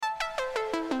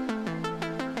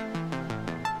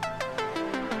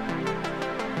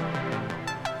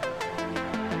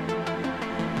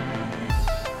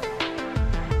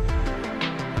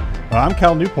I'm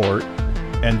Cal Newport,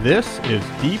 and this is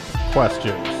Deep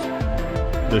Questions,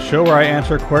 the show where I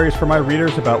answer queries from my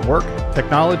readers about work,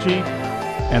 technology,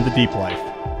 and the deep life.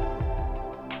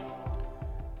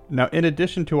 Now, in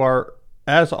addition to our,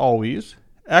 as always,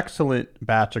 excellent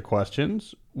batch of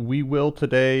questions, we will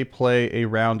today play a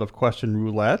round of question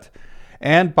roulette,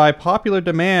 and by popular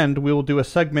demand, we will do a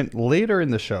segment later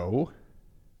in the show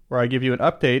where I give you an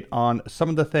update on some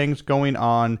of the things going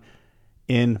on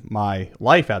in my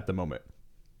life at the moment.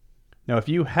 Now, if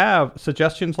you have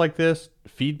suggestions like this,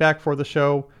 feedback for the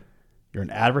show, you're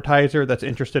an advertiser that's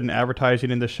interested in advertising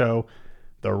in the show,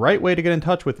 the right way to get in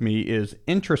touch with me is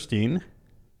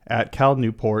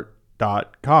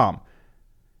interesting@calnewport.com.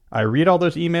 I read all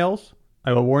those emails.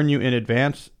 I will warn you in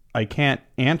advance, I can't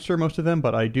answer most of them,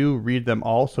 but I do read them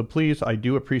all. So please, I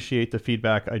do appreciate the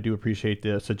feedback. I do appreciate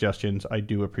the suggestions. I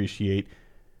do appreciate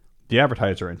the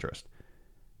advertiser interest.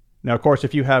 Now, of course,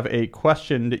 if you have a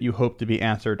question that you hope to be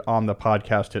answered on the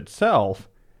podcast itself,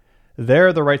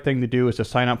 the right thing to do is to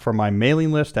sign up for my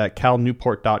mailing list at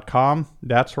calnewport.com.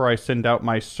 That's where I send out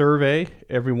my survey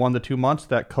every 1 to 2 months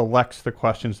that collects the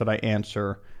questions that I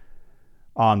answer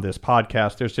on this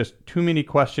podcast. There's just too many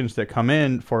questions that come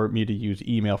in for me to use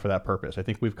email for that purpose. I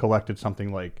think we've collected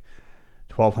something like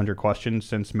 1,200 questions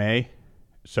since May.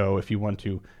 So if you want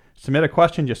to submit a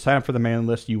question, just sign up for the mailing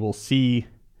list. You will see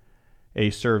a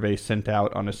survey sent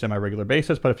out on a semi-regular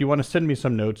basis. But if you want to send me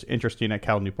some notes,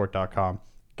 interesting@calnewport.com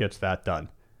gets that done.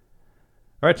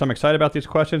 All right, so I'm excited about these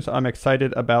questions. I'm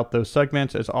excited about those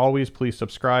segments. As always, please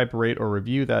subscribe, rate, or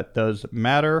review. That does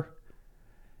matter.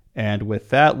 And with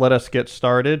that, let us get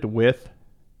started with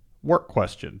work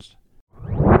questions.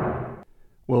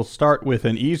 We'll start with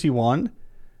an easy one.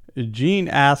 Jean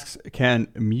asks, can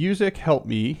music help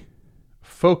me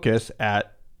focus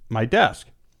at my desk?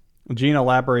 Jean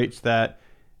elaborates that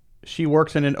she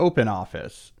works in an open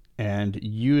office and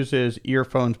uses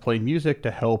earphones playing music to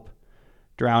help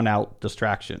drown out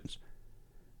distractions.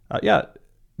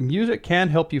 Music can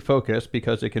help you focus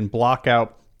because it can block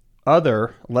out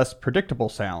other less predictable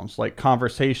sounds like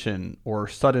conversation or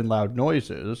sudden loud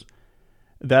noises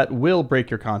that will break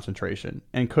your concentration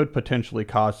and could potentially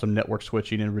cause some network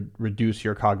switching and reduce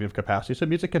your cognitive capacity. So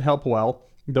music can help well.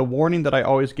 The warning that I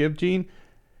always give, Jean,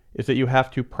 is that you have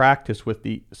to practice with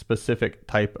the specific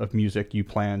type of music you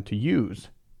plan to use.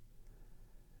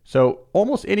 So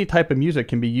almost any type of music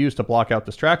can be used to block out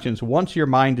distractions once your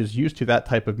mind is used to that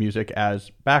type of music as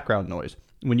background noise.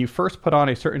 When you first put on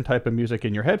a certain type of music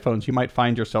in your headphones, you might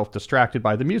find yourself distracted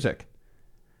by the music,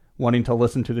 wanting to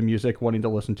listen to the music, wanting to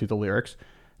listen to the lyrics.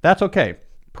 That's okay.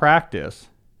 Practice.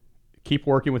 Keep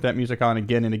working with that music on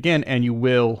again and again, and you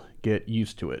will get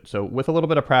used to it. So with a little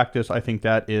bit of practice, I think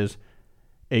that is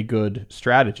a good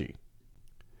strategy.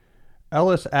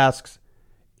 Ellis asks,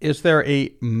 is there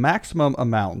a maximum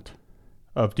amount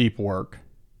of deep work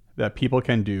that people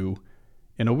can do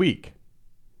in a week?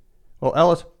 Well,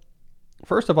 Ellis,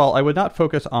 first of all, I would not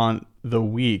focus on the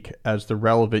week as the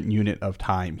relevant unit of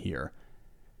time here.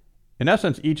 In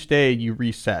essence, each day you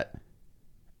reset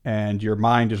and your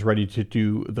mind is ready to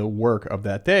do the work of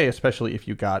that day, especially if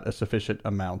you got a sufficient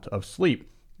amount of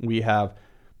sleep. We have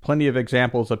plenty of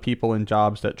examples of people in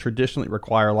jobs that traditionally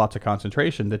require lots of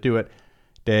concentration that do it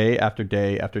day after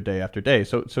day after day after day.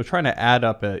 So trying to add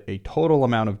up a total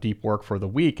amount of deep work for the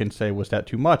week and say, was that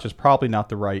too much, is probably not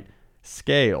the right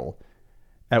scale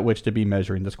at which to be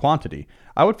measuring this quantity.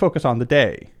 I would focus on the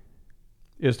day.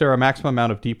 Is there a maximum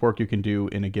amount of deep work you can do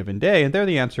in a given day? And there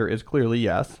the answer is clearly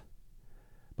yes.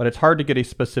 But it's hard to get a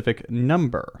specific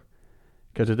number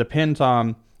because it depends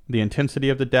on the intensity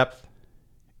of the depth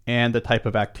and the type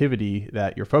of activity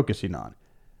that you're focusing on.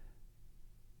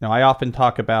 Now, I often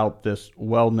talk about this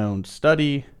well-known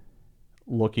study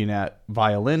looking at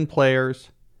violin players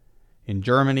in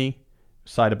Germany,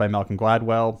 cited by Malcolm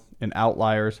Gladwell in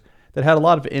Outliers, that had a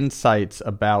lot of insights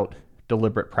about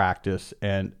deliberate practice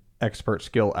and expert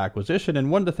skill acquisition. And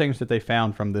one of the things that they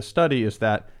found from this study is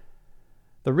that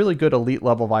the really good elite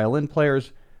level violin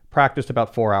players practiced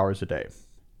about 4 hours a day.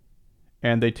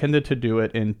 And they tended to do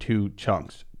it in 2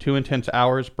 chunks. 2 intense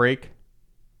hours, break,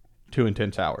 2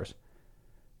 intense hours.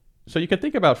 So you could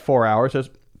think about 4 hours as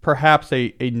perhaps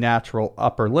a natural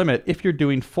upper limit if you're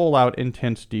doing full out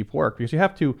intense deep work. Because you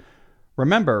have to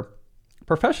remember,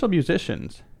 professional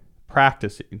musicians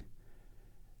practicing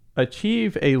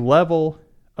achieve a level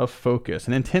of focus,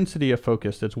 an intensity of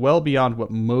focus that's well beyond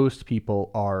what most people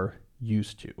are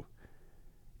used to.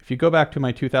 If you go back to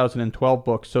my 2012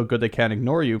 book, So Good They Can't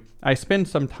Ignore You, I spend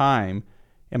some time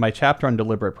in my chapter on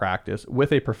deliberate practice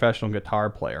with a professional guitar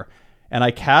player, and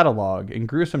I catalog in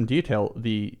gruesome detail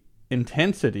the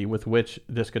intensity with which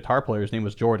this guitar player, his name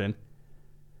was Jordan,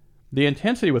 the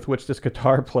intensity with which this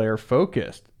guitar player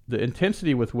focused, the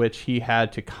intensity with which he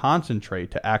had to concentrate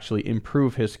to actually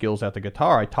improve his skills at the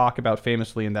guitar, I talk about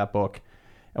famously in that book.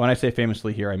 And when I say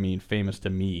famously here, I mean famous to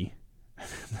me.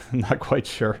 I'm not quite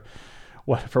sure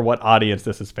for what audience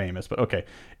this is famous, but okay.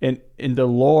 In the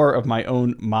lore of my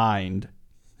own mind,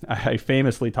 I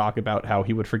famously talk about how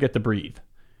he would forget to breathe.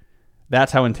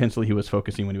 That's how intensely he was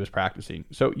focusing when he was practicing.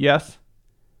 So yes,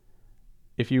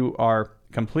 if you are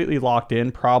completely locked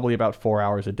in, probably about 4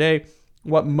 hours a day.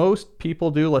 What most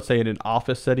people do, let's say in an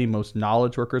office setting, most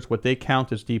knowledge workers, what they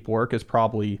count as deep work is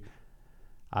probably,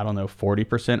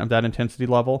 40% of that intensity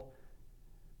level,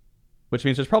 which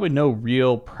means there's probably no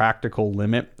real practical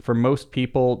limit. For most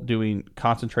people doing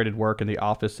concentrated work in the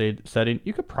office setting,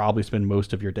 you could probably spend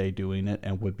most of your day doing it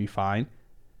and would be fine.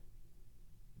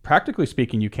 Practically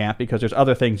speaking, you can't, because there's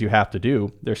other things you have to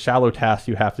do. There's shallow tasks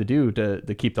you have to do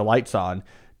to keep the lights on,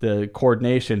 the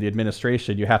coordination, the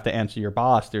administration. You have to answer your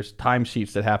boss. There's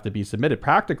timesheets that have to be submitted.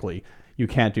 Practically, you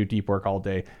can't do deep work all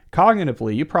day.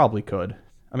 Cognitively, you probably could.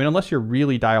 Unless you're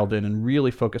really dialed in and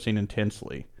really focusing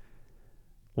intensely,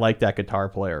 like that guitar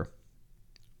player,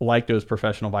 like those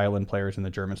professional violin players in the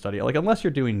German study. Unless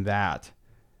you're doing that,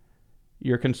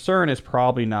 your concern is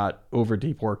probably not over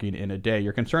deep working in a day.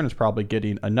 Your concern is probably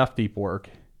getting enough deep work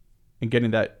and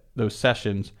getting those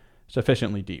sessions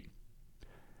sufficiently deep.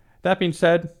 That being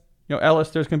said,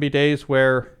 Ellis, there's going to be days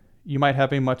where you might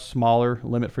have a much smaller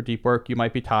limit for deep work. You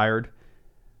might be tired.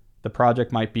 The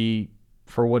project might be,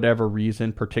 for whatever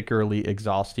reason, particularly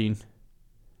exhausting.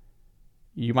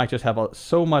 You might just have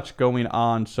so much going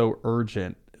on, so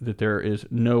urgent, that there is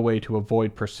no way to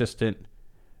avoid persistent,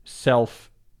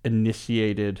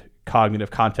 self-initiated cognitive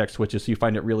context switches, so you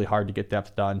find it really hard to get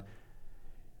depth done.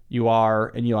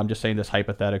 I'm just saying this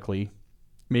hypothetically,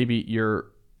 maybe you're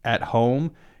at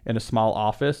home in a small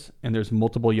office and there's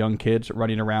multiple young kids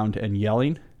running around and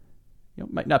yelling.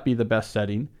 Might not be the best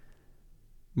setting.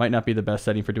 Might not be the best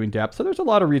setting for doing depth. So there's a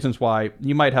lot of reasons why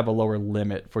you might have a lower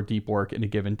limit for deep work in a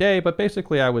given day. But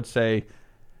basically, I would say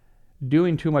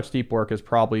doing too much deep work is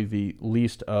probably the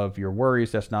least of your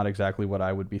worries. That's not exactly what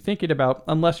I would be thinking about,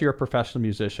 unless you're a professional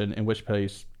musician, in which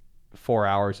case 4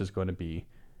 hours is going to be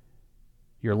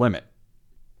your limit.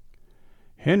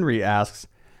 Henry asks,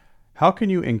 how can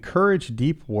you encourage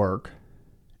deep work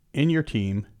in your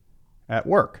team at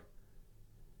work?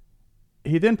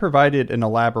 He then provided an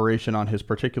elaboration on his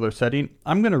particular setting.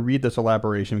 I'm going to read this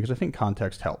elaboration because I think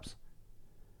context helps.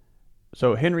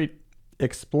 So Henry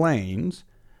explains,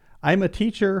 I'm a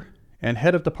teacher and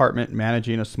head of department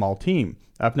managing a small team.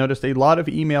 I've noticed a lot of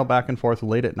email back and forth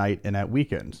late at night and at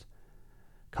weekends.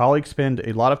 Colleagues spend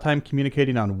a lot of time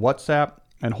communicating on WhatsApp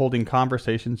and holding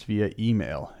conversations via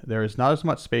email. There is not as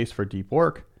much space for deep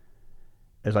work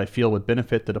as I feel would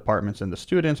benefit the departments and the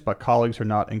students, but colleagues are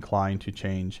not inclined to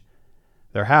change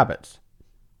their habits.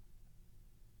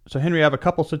 So Henry, I have a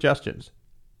couple suggestions.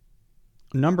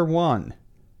 Number one,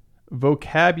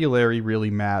 vocabulary really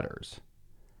matters.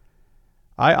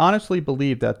 I honestly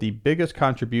believe that the biggest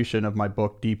contribution of my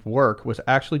book, Deep Work, was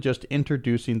actually just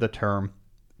introducing the term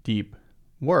deep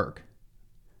work.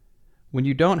 When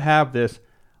you don't have this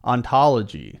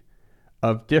ontology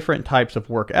of different types of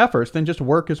work efforts, then just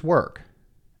work is work.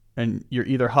 And you're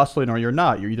either hustling or you're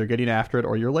not. You're either getting after it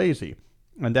or you're lazy.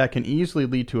 And that can easily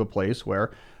lead to a place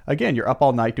where, again, you're up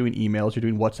all night doing emails, you're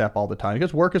doing WhatsApp all the time,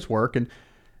 because work is work and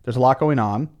there's a lot going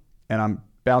on and I'm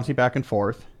bouncing back and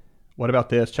forth. What about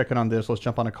this? Checking on this. Let's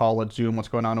jump on a call. Let's Zoom. What's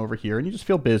going on over here? And you just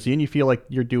feel busy and you feel like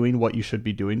you're doing what you should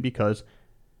be doing because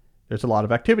there's a lot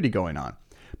of activity going on.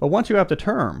 But once you have the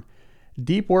term,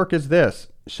 deep work is this,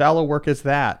 shallow work is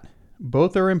that.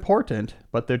 Both are important,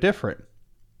 but they're different.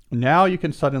 Now you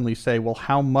can suddenly say, well,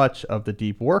 how much of the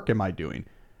deep work am I doing?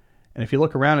 And if you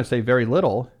look around and say very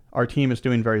little, our team is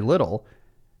doing very little,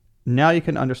 now you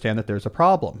can understand that there's a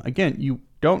problem. Again, you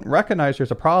don't recognize there's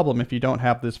a problem if you don't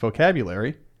have this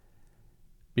vocabulary,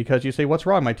 because you say, what's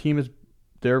wrong? My team is,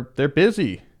 they're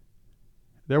busy.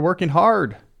 They're working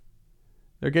hard.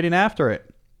 They're getting after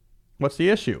it. What's the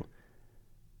issue?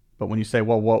 But when you say,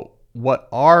 well, what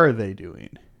are they doing?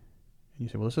 And you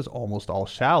say, well, this is almost all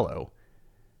shallow.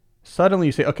 Suddenly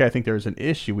you say, okay, I think there's an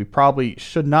issue. We probably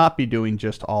should not be doing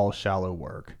just all shallow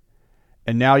work.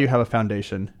 And now you have a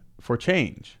foundation for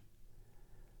change.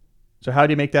 So how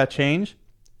do you make that change?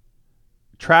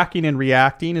 Tracking and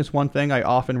reacting is one thing I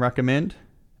often recommend.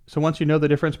 So once you know the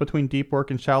difference between deep work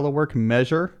and shallow work,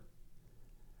 measure.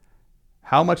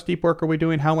 How much deep work are we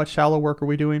doing? How much shallow work are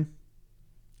we doing?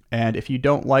 And if you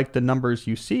don't like the numbers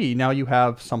you see, now you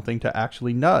have something to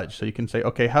actually nudge. So you can say,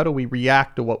 okay, how do we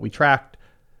react to what we tracked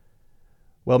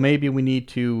Well, maybe we need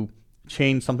to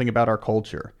change something about our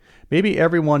culture. Maybe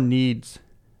everyone needs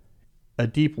a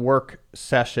deep work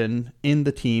session in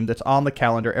the team that's on the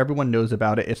calendar. Everyone knows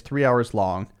about it. It's 3 hours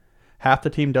long. Half the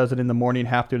team does it in the morning,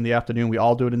 half do it in the afternoon. We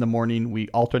all do it in the morning. We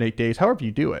alternate days, however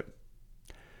you do it.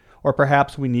 Or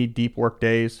perhaps we need deep work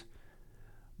days.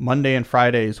 Monday and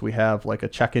Fridays, we have like a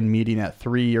check-in meeting at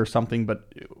 3 or something,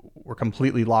 but we're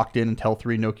completely locked in until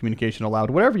 3, no communication allowed.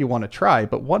 Whatever you want to try,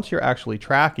 but once you're actually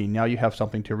tracking, now you have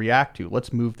something to react to.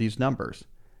 Let's move these numbers.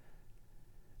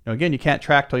 Now, again, you can't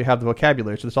track till you have the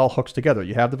vocabulary, so this all hooks together.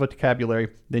 You have the vocabulary,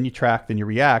 then you track, then you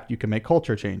react. You can make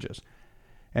culture changes.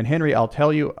 And Henry, I'll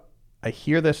tell you, I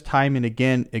hear this time and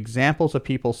again, examples of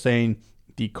people saying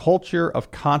the culture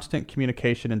of constant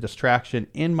communication and distraction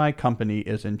in my company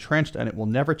is entrenched and it will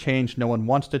never change. No one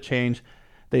wants to change.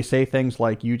 They say things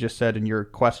like you just said in your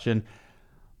question,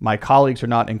 my colleagues are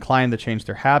not inclined to change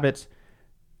their habits,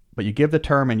 but you give the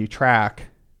term and you track,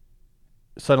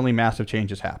 suddenly massive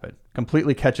changes happen.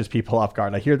 Completely catches people off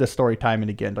guard. I hear this story time and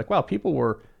again, like, wow, people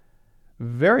were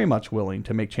very much willing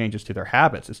to make changes to their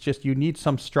habits. It's just you need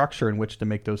some structure in which to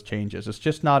make those changes. It's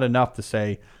just not enough to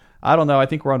say, I don't know, I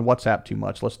think we're on WhatsApp too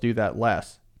much. Let's do that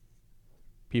less.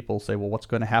 People say, well, what's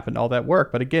going to happen to all that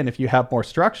work? But again, if you have more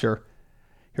structure,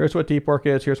 here's what deep work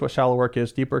is. Here's what shallow work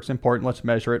is. Deep work's important. Let's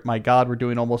measure it. My God, we're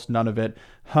doing almost none of it.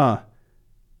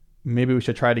 Maybe we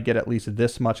should try to get at least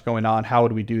this much going on. How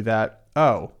would we do that?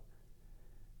 Oh,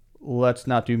 let's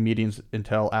not do meetings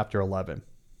until after 11.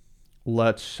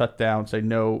 Let's shut down, say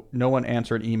no one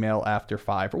answer an email after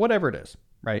 5 or whatever it is,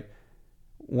 right?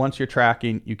 Once you're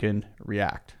tracking, you can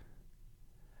react.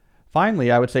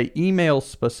 Finally, I would say email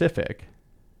specific.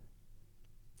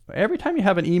 Every time you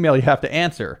have an email you have to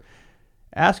answer,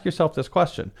 ask yourself this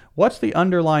question. What's the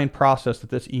underlying process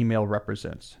that this email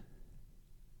represents?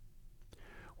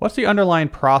 What's the underlying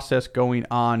process going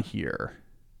on here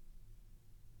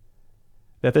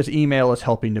that this email is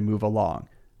helping to move along?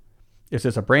 Is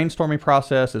this a brainstorming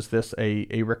process? Is this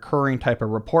a recurring type of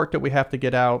report that we have to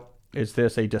get out? Is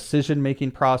this a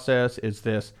decision-making process? Is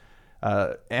this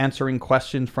answering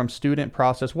questions from student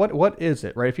process? What is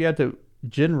it, right? If you had to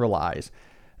generalize,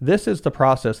 this is the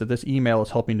process that this email is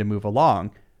helping to move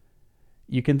along.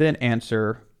 You can then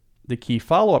answer the key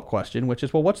follow-up question, which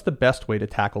is, well, what's the best way to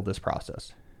tackle this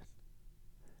process?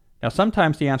 Now,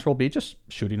 sometimes the answer will be just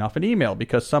shooting off an email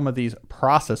because some of these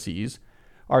processes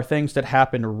are things that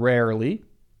happen rarely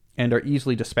and are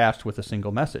easily dispatched with a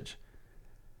single message.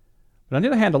 But on the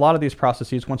other hand, a lot of these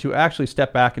processes, once you actually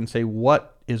step back and say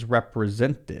what is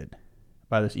represented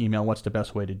by this email, what's the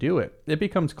best way to do it, it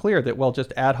becomes clear that, well,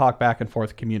 just ad hoc back and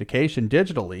forth communication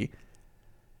digitally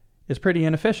is pretty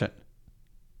inefficient.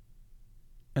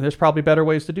 And there's probably better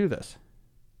ways to do this.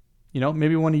 Maybe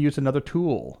we want to use another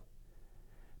tool.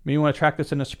 Maybe we want to track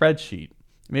this in a spreadsheet.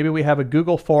 Maybe we have a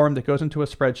Google form that goes into a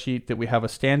spreadsheet that we have a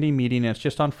standing meeting and it's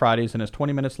just on Fridays and it's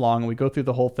 20 minutes long and we go through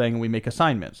the whole thing and we make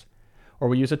assignments. Or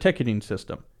we use a ticketing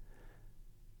system.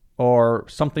 Or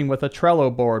something with a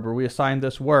Trello board where we assign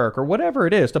this work or whatever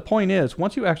it is. The point is,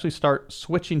 once you actually start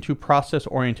switching to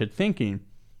process-oriented thinking,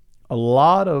 a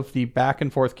lot of the back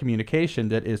and forth communication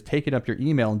that is taking up your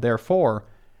email and therefore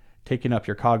taking up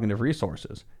your cognitive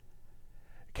resources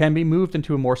can be moved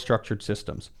into more structured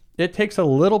systems. It takes a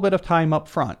little bit of time up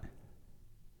front.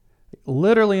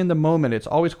 Literally in the moment, it's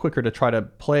always quicker to try to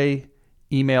play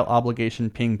email obligation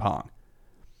ping pong.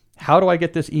 How do I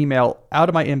get this email out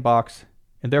of my inbox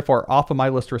and therefore off of my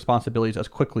list of responsibilities as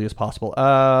quickly as possible?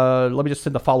 Let me just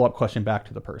send the follow-up question back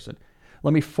to the person.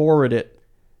 Let me forward it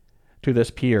to this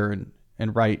peer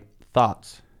and write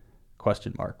thoughts, ?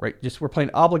 Right? Just we're playing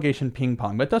obligation ping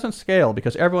pong, but it doesn't scale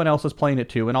because everyone else is playing it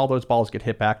too, and all those balls get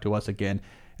hit back to us again,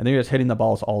 and they're just hitting the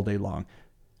balls all day long.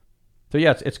 So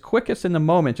yeah, it's quickest in the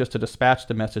moment just to dispatch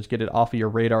the message, get it off of your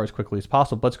radar as quickly as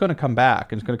possible, but it's going to come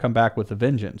back, and it's going to come back with a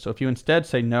vengeance. So if you instead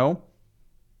say, no,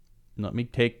 let me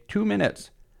take 2 minutes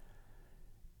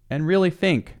and really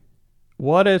think,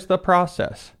 what is the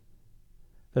process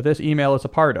that this email is a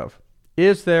part of?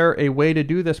 Is there a way to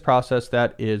do this process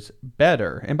that is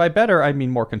better? And by better, I mean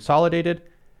more consolidated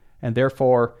and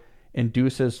therefore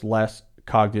induces less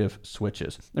cognitive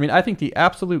switches. I think the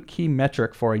absolute key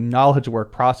metric for a knowledge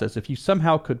work process, if you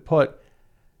somehow could put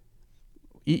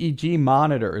EEG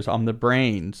monitors on the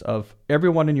brains of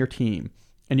everyone in your team,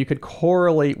 and you could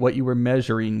correlate what you were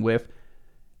measuring with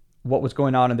what was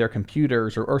going on in their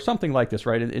computers or something like this,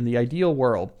 right? In the ideal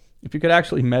world, if you could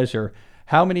actually measure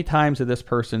how many times did this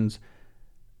person's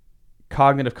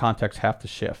cognitive context have to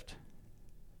shift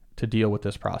to deal with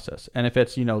this process. And if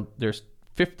it's, there's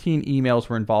 15 emails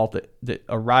were involved that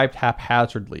arrived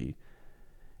haphazardly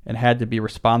and had to be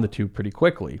responded to pretty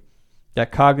quickly.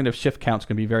 that cognitive shift count's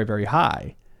going to be very, very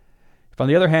high. If on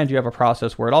the other hand, you have a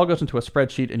process where it all goes into a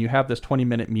spreadsheet and you have this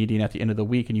 20-minute meeting at the end of the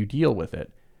week and you deal with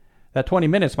it, that 20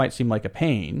 minutes might seem like a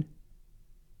pain,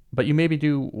 but you maybe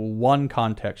do one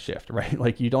context shift, right?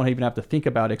 Like you don't even have to think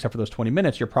about it except for those 20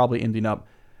 minutes. You're probably ending up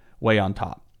way on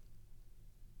top.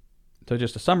 So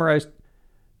just to summarize,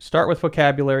 start with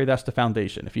vocabulary. That's the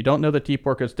foundation. If you don't know that deep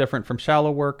work is different from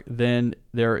shallow work, then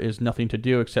there is nothing to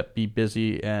do except be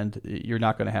busy and you're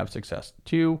not going to have success.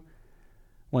 2,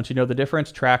 once you know the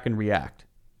difference, track and react.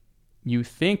 You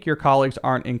think your colleagues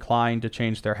aren't inclined to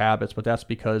change their habits, but that's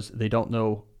because they don't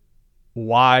know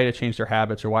why to change their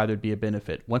habits or why there'd be a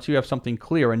benefit. Once you have something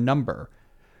clear, a number,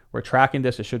 we're tracking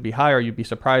this, it should be higher, you'd be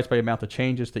surprised by the amount of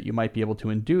changes that you might be able to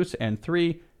induce. And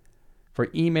 3, for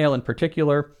email in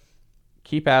particular,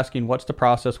 keep asking, what's the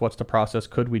process? What's the process?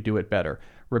 Could we do it better?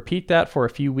 Repeat that for a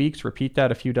few weeks, repeat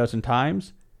that a few dozen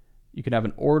times. You can have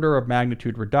an order of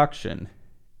magnitude reduction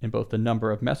in both the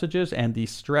number of messages and the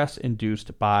stress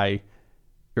induced by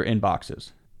your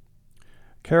inboxes.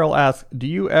 Carol asks, do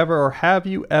you ever or have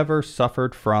you ever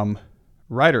suffered from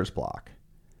writer's block?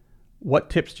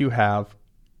 What tips do you have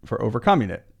for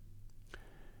overcoming it?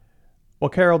 Well,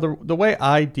 Carol, the way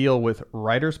I deal with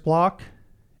writer's block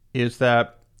is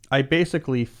that I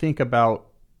basically think about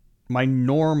my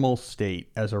normal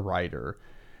state as a writer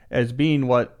as being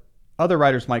what other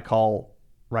writers might call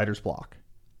writer's block,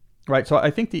 right? So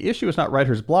I think the issue is not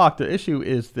writer's block. The issue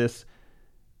is this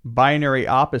binary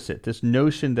opposite, this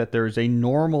notion that there's a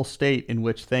normal state in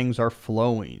which things are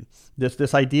flowing,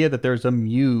 this idea that there's a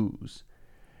muse,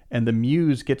 and the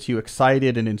muse gets you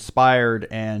excited and inspired,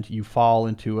 and you fall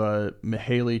into a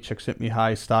Mihaly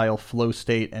Csikszentmihalyi style flow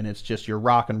state, and it's just you're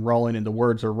rock and rolling, and the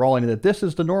words are rolling, and that this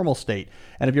is the normal state.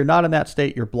 And if you're not in that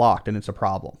state, you're blocked, and it's a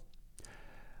problem.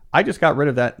 I just got rid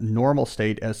of that normal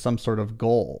state as some sort of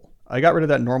goal. I got rid of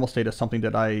that normal state as something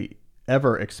that I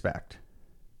ever expect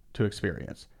to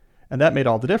experience. And that made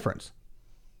all the difference.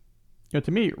 You know,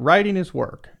 to me, writing is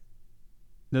work.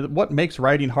 Now, what makes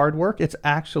writing hard work? It's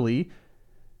actually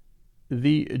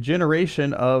the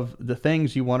generation of the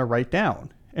things you want to write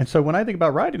down. And so when I think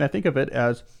about writing, I think of it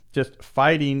as just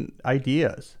fighting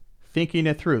ideas, thinking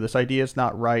it through. This idea is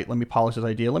not right. Let me polish this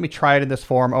idea. Let me try it in this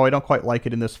form. Oh, I don't quite like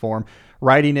it in this form.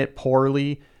 Writing it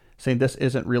poorly, saying this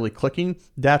isn't really clicking.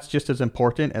 That's just as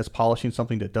important as polishing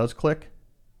something that does click.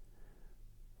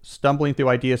 Stumbling through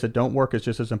ideas that don't work is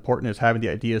just as important as having the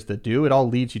ideas that do. It all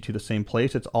leads you to the same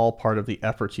place. It's all part of the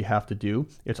efforts you have to do.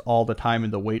 It's all the time in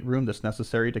the weight room that's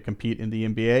necessary to compete in the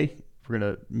NBA. If we're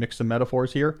going to mix some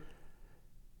metaphors here.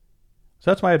 So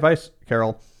that's my advice,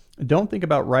 Carol. Don't think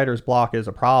about writer's block as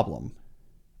a problem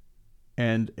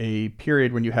and a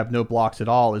period when you have no blocks at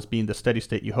all as being the steady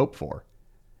state you hope for.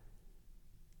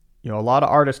 You know, a lot of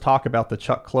artists talk about the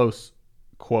Chuck Close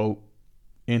quote,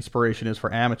 inspiration is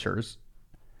for amateurs.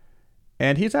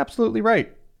 And he's absolutely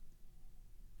right.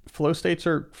 Flow states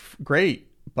are great,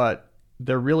 but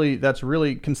that's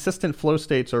really consistent flow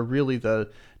states are really the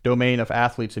domain of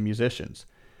athletes and musicians,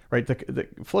 right? The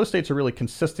flow states are really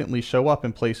consistently show up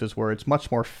in places where it's much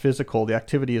more physical. The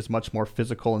activity is much more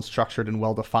physical and structured and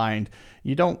well-defined.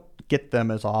 You don't get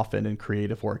them as often in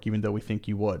creative work, even though we think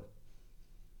you would.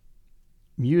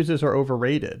 Muses are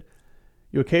overrated.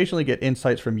 You occasionally get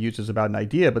insights from muses about an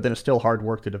idea, but then it's still hard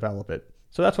work to develop it.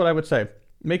 So that's what I would say.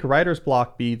 Make writer's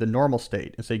block be the normal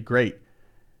state and say, great.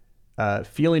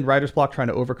 Feeling writer's block, trying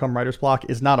to overcome writer's block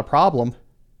is not a problem.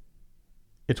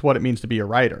 It's what it means to be a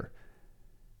writer.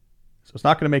 So it's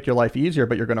not going to make your life easier,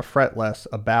 but you're going to fret less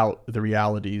about the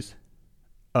realities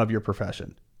of your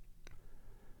profession.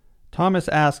 Thomas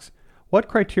asks, what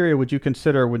criteria would you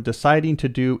consider when deciding to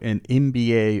do an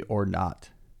MBA or not?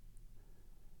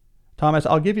 Thomas,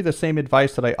 I'll give you the same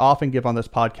advice that I often give on this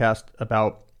podcast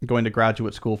about going to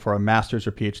graduate school for a master's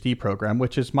or PhD program,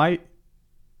 which is my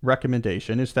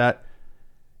recommendation, is that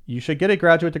you should get a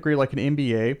graduate degree like an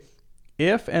MBA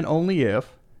if and only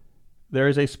if there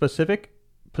is a specific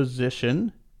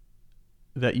position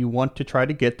that you want to try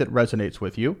to get that resonates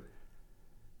with you,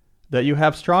 that you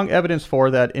have strong evidence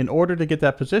for that in order to get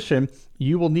that position,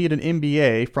 you will need an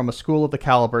MBA from a school of the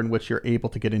caliber in which you're able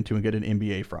to get into and get an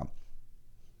MBA from.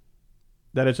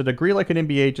 That is a degree like an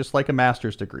MBA, just like a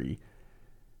master's degree,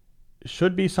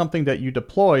 should be something that you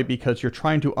deploy because you're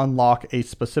trying to unlock a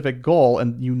specific goal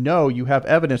and you know you have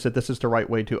evidence that this is the right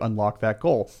way to unlock that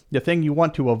goal. The thing you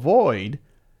want to avoid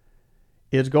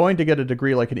is going to get a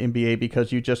degree like an MBA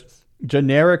because you just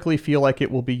generically feel like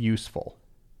it will be useful,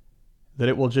 that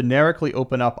it will generically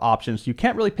open up options. You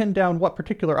can't really pin down what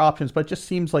particular options, but it just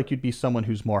seems like you'd be someone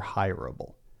who's more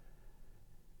hireable.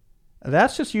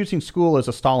 That's just using school as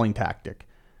a stalling tactic.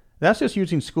 That's just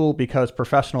using school because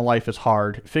professional life is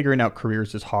hard, figuring out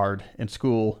careers is hard, and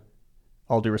school,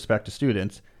 all due respect to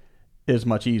students, is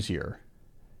much easier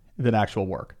than actual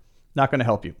work. Not going to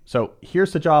help you. So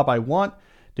here's the job I want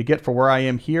to get for where I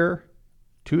am here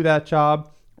to that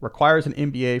job. Requires an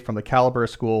MBA from the caliber of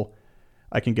school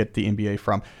I can get the MBA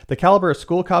from. The caliber of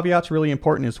school caveat's really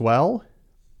important as well.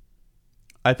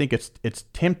 I think it's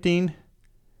tempting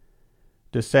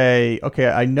to say, okay,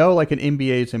 I know like an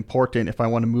MBA is important if I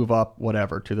want to move up,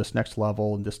 whatever, to this next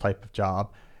level in this type of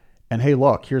job. And hey,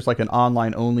 look, here's like an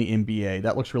online only MBA.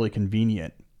 That looks really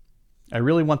convenient. I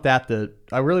really want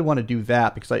to do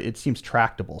that because it seems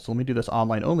tractable. So let me do this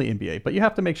online only MBA. But you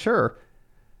have to make sure,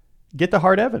 get the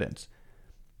hard evidence.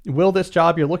 Will this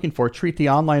job you're looking for treat the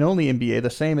online only MBA the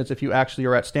same as if you actually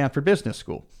are at Stanford Business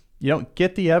School? You don't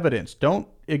get the evidence. Don't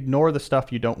ignore the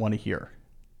stuff you don't want to hear.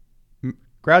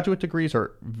 Graduate degrees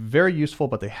are very useful,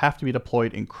 but they have to be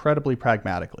deployed incredibly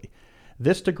pragmatically.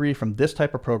 This degree from this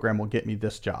type of program will get me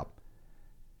this job.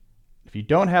 If you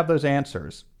don't have those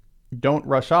answers, don't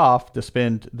rush off to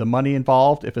spend the money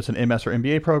involved if it's an MS or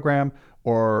MBA program,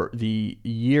 or the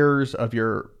years of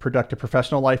your productive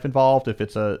professional life involved if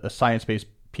it's a science-based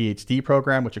PhD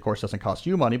program, which of course doesn't cost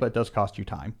you money, but it does cost you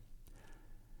time.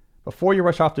 Before you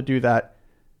rush off to do that,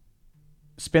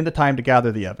 spend the time to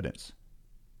gather the evidence.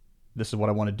 This is what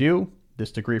I want to do.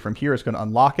 This degree from here is going to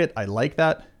unlock it. I like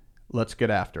that. Let's get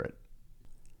after it.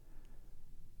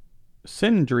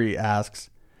 Sindri asks,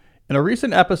 in a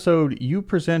recent episode, you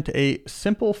present a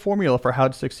simple formula for how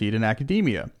to succeed in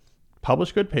academia.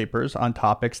 Publish good papers on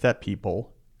topics that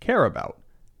people care about.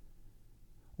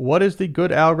 What is the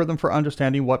good algorithm for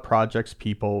understanding what projects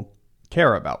people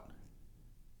care about?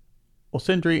 Well,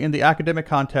 Sindri, in the academic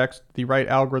context, the right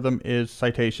algorithm is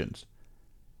citations.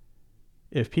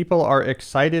 If people are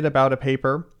excited about a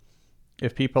paper,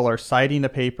 if people are citing a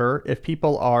paper, if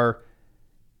people are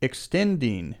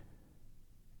extending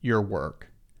your work,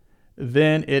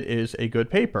 then it is a good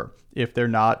paper. If they're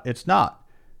not, it's not.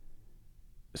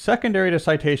 Secondary to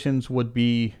citations would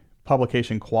be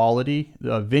publication quality,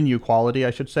 venue quality,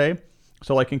 I should say.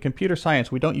 So like in computer science,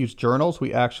 we don't use journals.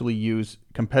 We actually use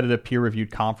competitive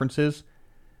peer-reviewed conferences,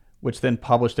 which then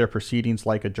publish their proceedings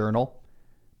like a journal.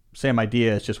 Same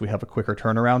idea, it's just we have a quicker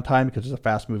turnaround time because it's a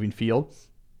fast-moving field.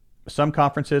 Some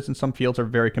conferences and some fields are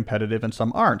very competitive and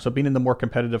some aren't. So being in the more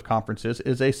competitive conferences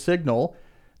is a signal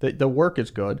that the work is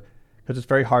good because it's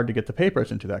very hard to get the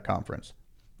papers into that conference.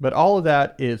 But all of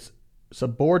that is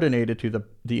subordinated to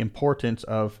the importance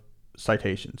of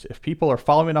citations. If people are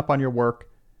following up on your work,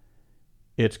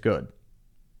 it's good.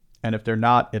 And if they're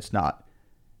not, it's not.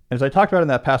 And as I talked about in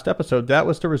that past episode, that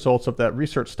was the results of that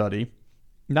research study.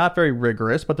 Not very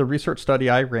rigorous, but the research study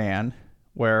I ran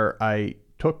where I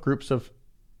took groups of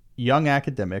young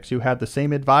academics who had the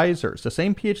same advisors, the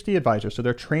same PhD advisors, so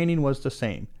their training was the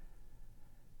same.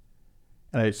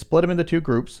 And I split them into two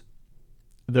groups,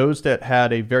 those that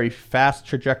had a very fast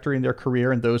trajectory in their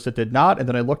career and those that did not. And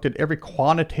then I looked at every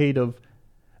quantitative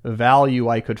value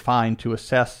I could find to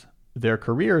assess their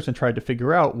careers and tried to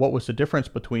figure out what was the difference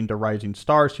between the rising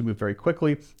stars who moved very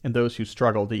quickly and those who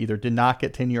struggled. They either did not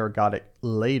get tenure or got it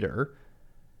later.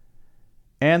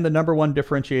 And the number one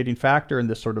differentiating factor in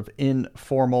this sort of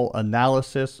informal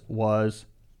analysis was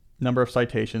number of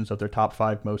citations of their top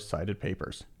 5 most cited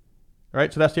papers. All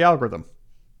right, so that's the algorithm.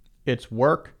 It's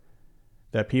work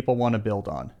that people want to build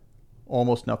on.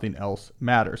 Almost nothing else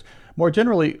matters. More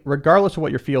generally, regardless of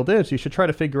what your field is, you should try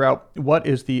to figure out what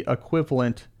is the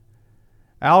equivalent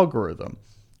algorithm.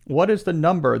 What is the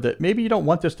number that, maybe you don't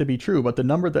want this to be true, but the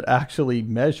number that actually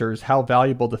measures how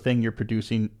valuable the thing you're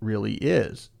producing really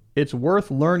is. It's worth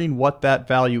learning what that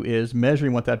value is,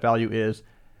 measuring what that value is,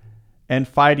 and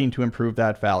fighting to improve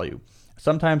that value.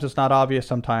 Sometimes it's not obvious,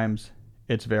 sometimes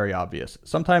it's very obvious.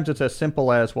 Sometimes it's as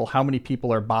simple as, well, how many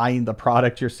people are buying the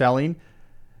product you're selling?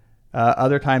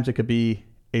 Other times it could be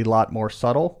a lot more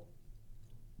subtle.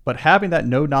 But having that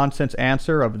no-nonsense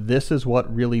answer of this is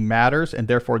what really matters, and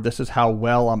therefore this is how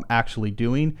well I'm actually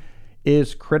doing,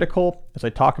 is critical. As I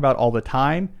talk about all the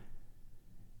time,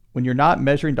 when you're not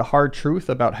measuring the hard truth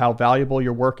about how valuable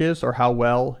your work is or how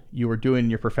well you are doing in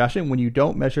your profession, when you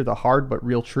don't measure the hard but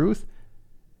real truth,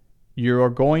 you're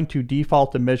going to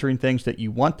default to measuring things that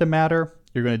you want to matter.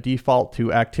 You're going to default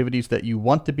to activities that you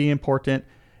want to be important.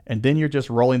 And then you're just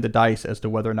rolling the dice as to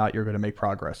whether or not you're going to make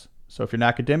progress. So if you're an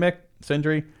academic,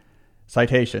 Sindri,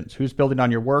 citations. Who's building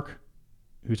on your work?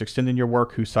 Who's extending your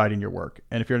work? Who's citing your work?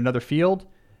 And if you're in another field,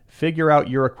 figure out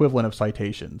your equivalent of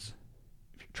citations.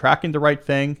 If you're tracking the right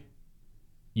thing,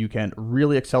 you can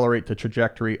really accelerate the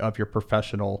trajectory of your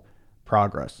professional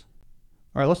progress.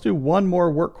 All right, let's do one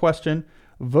more work question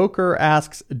Voker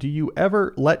asks, do you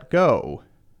ever let go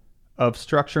of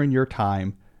structuring your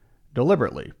time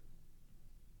deliberately?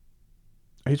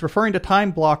 He's referring to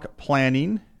time block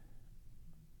planning,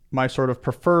 my sort of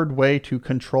preferred way to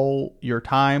control your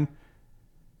time.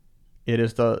 It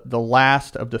is the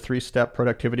last of the 3-step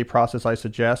productivity process I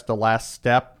suggest, the last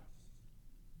step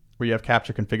where you have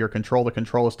capture, configure, control. The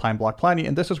control is time block planning,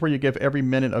 and this is where you give every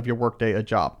minute of your workday a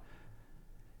job.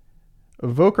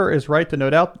 Voker is right to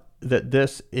note out that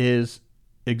this is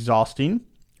exhausting.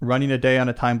 Running a day on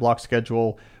a time block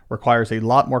schedule requires a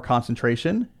lot more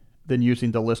concentration than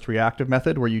using the list reactive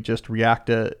method, where you just react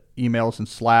to emails and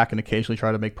Slack and occasionally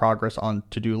try to make progress on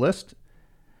to-do list.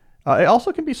 It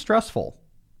also can be stressful,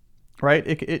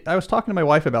 right? I was talking to my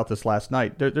wife about this last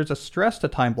night. There's a stress to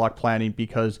time block planning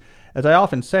because, as I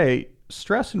often say,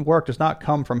 stress in work does not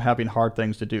come from having hard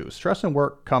things to do. Stress in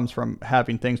work comes from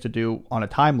having things to do on a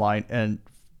timeline and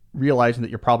realizing that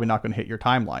you're probably not going to hit your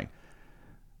timeline.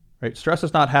 Right? Stress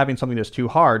is not having something that's too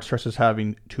hard. Stress is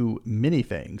having too many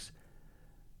things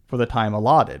for the time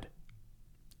allotted.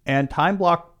 And time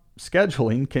block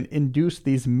scheduling can induce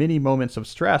these mini moments of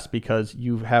stress because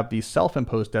you have these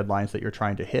self-imposed deadlines that you're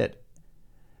trying to hit.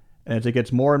 And as it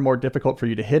gets more and more difficult for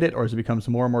you to hit it, or as it becomes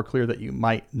more and more clear that you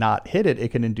might not hit it,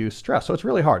 it can induce stress. So it's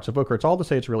really hard. So Voker, it's all to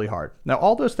say it's really hard. Now,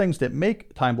 all those things that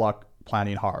make time block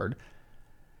planning hard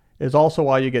is also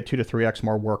why you get 2 to 3x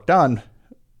more work done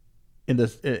in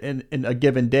a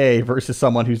given day versus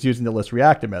someone who's using the list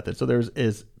reactive method. So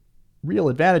is real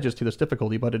advantages to this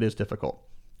difficulty, but it is difficult.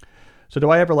 So do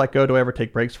I ever let go? Do I ever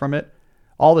take breaks from it?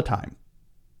 All the time.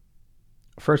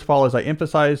 First of all, as I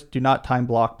emphasize, do not time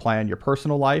block plan your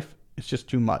personal life. It's just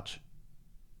too much.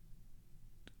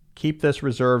 Keep this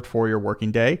reserved for your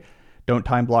working day. Don't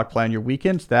time block plan your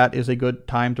weekends. That is a good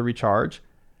time to recharge.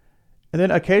 And then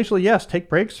occasionally, yes, take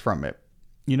breaks from it.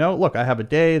 You know, look, I have a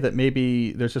day that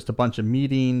maybe there's just a bunch of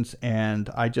meetings and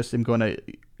I just am going to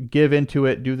give into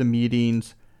it, do the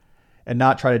meetings, and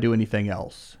not try to do anything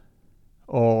else.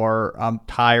 Or I'm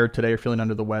tired today or feeling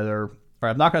under the weather. Or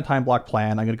I'm not going to time block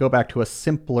plan. I'm going to go back to a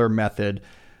simpler method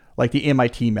like the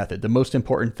MIT method, the most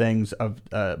important thing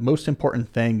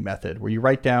method, where you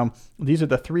write down, these are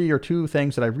the 3 or 2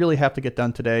 things that I really have to get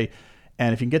done today.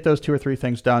 And if you can get those 2 or 3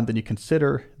 things done, then you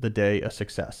consider the day a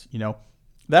success. You know,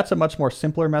 that's a much more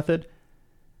simpler method.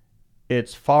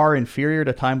 It's far inferior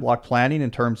to time block planning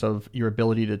in terms of your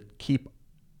ability to keep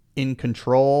in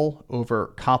control over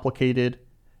complicated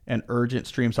and urgent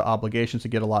streams of obligations to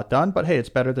get a lot done. But hey, it's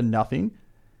better than nothing.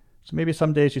 So maybe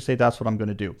some days you say, that's what I'm going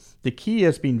to do. The key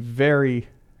is being very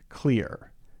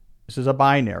clear. This is a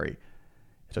binary.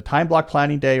 It's a time block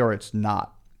planning day or it's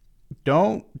not.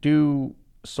 Don't do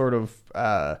sort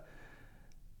of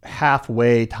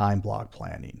halfway time block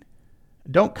planning.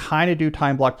 Don't kind of do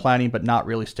time block planning, but not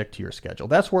really stick to your schedule.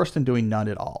 That's worse than doing none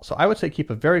at all. So I would say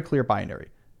keep a very clear binary.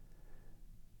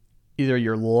 Either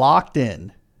you're locked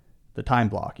in the time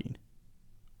blocking,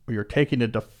 or you're taking a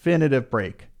definitive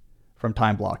break from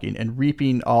time blocking and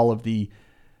reaping all of the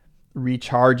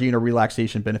recharging or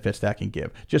relaxation benefits that can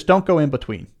give. Just don't go in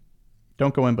between.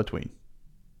 Don't go in between.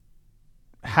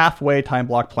 Halfway time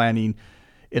block planning,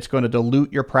 it's going to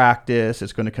dilute your practice.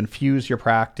 It's going to confuse your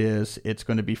practice. It's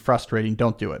going to be frustrating.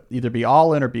 Don't do it. Either be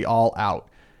all in or be all out.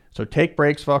 So take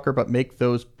breaks, Voker, but make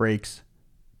those breaks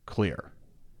clear.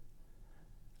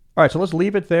 All right, so let's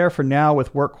leave it there for now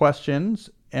with work questions.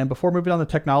 And before moving on to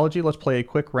technology, let's play a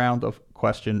quick round of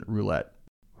question roulette.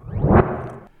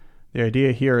 The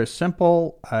idea here is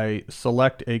simple. I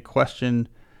select a question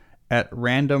at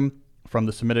random from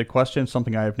the submitted questions,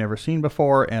 something I have never seen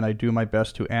before, and I do my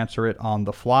best to answer it on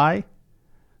the fly.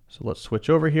 So let's switch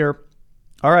over here.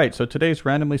 All right, so today's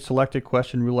randomly selected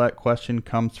question roulette question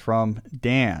comes from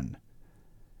Dan.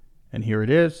 And here it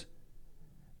is.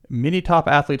 Many top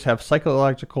athletes have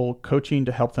psychological coaching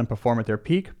to help them perform at their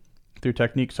peak through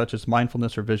techniques such as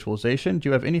mindfulness or visualization. Do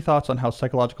you have any thoughts on how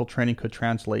psychological training could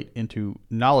translate into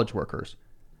knowledge workers?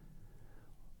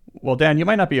 Well, Dan, you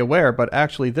might not be aware, but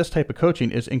actually this type of coaching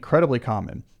is incredibly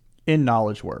common in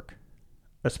knowledge work,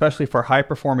 especially for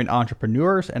high-performing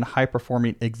entrepreneurs and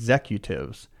high-performing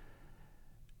executives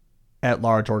at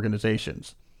large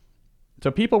organizations.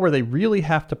 So people where they really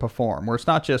have to perform, where it's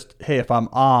not just, hey, if I'm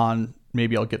on,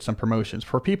 maybe I'll get some promotions.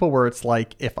 For people where it's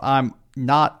like, if I'm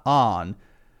not on,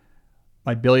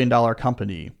 my billion-dollar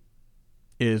company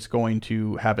is going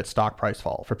to have its stock price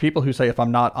fall. For people who say, if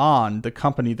I'm not on, the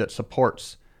company that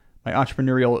supports my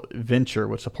entrepreneurial venture,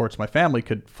 which supports my family,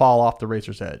 could fall off the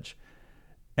razor's edge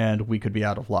and we could be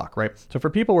out of luck, right? So for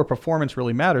people where performance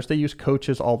really matters, they use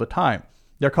coaches all the time.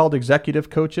 They're called executive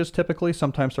coaches typically.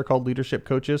 Sometimes they're called leadership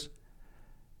coaches.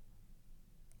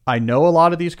 I know a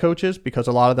lot of these coaches because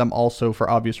a lot of them also, for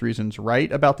obvious reasons,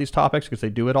 write about these topics because they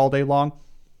do it all day long.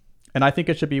 And I think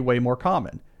it should be way more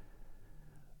common.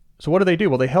 So what do?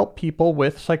 Well, they help people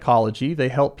with psychology. They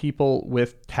help people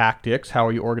with tactics. How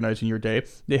are you organizing your day?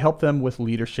 They help them with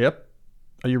leadership.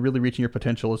 Are you really reaching your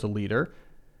potential as a leader?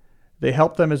 They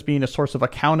help them as being a source of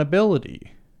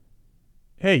accountability.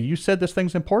 Hey, you said this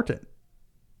thing's important.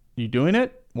 You doing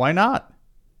it? Why not?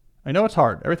 I know it's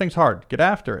hard. Everything's hard. Get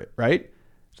after it, right?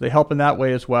 So they help in that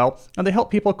way as well. And they help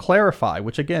people clarify,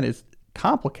 which again is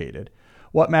complicated.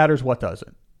 What matters, what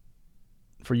doesn't.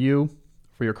 For you,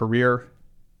 for your career,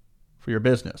 for your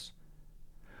business.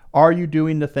 Are you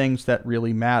doing the things that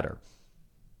really matter?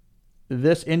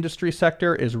 This industry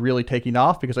sector is really taking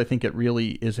off because I think it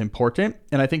really is important.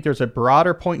 And I think there's a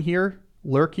broader point here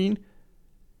lurking.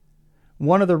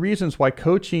 One of the reasons why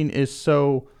coaching is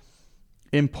so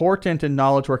important in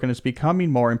knowledge work and is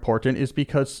becoming more important is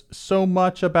because so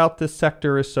much about this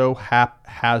sector is so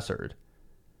haphazard.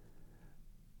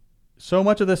 So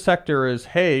much of this sector is,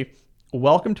 hey,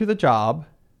 welcome to the job.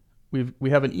 We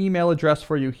have an email address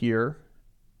for you here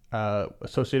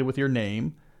associated with your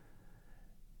name.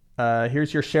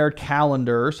 Here's your shared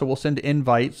calendar, so we'll send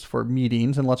invites for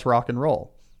meetings and let's rock and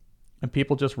roll. And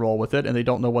people just roll with it and they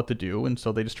don't know what to do. And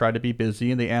so they just try to be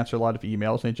busy and they answer a lot of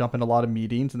emails and they jump in a lot of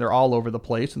meetings and they're all over the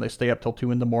place and they stay up till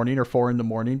 2 a.m. or 4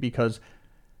 a.m. because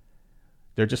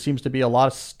there just seems to be a lot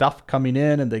of stuff coming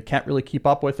in and they can't really keep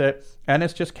up with it. And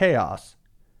it's just chaos.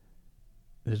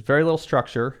 There's very little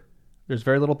structure. There's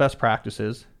very little best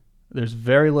practices. There's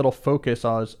very little focus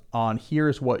on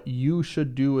here's what you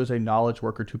should do as a knowledge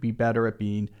worker to be better at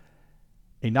being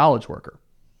a knowledge worker.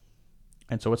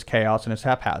 And so it's chaos and it's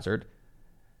haphazard.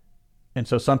 And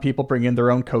so some people bring in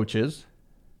their own coaches.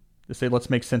 They say, let's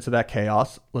make sense of that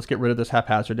chaos. Let's get rid of this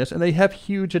haphazardness. And they have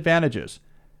huge advantages.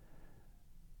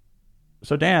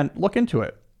 So Dan, look into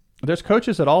it. There's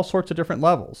coaches at all sorts of different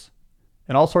levels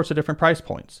and all sorts of different price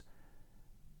points.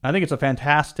 I think it's a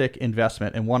fantastic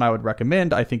investment and one I would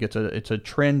recommend. I think it's a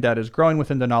trend that is growing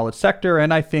within the knowledge sector.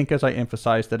 And I think, as I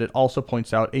emphasized, that it also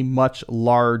points out a much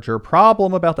larger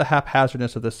problem about the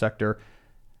haphazardness of this sector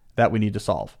that we need to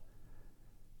solve.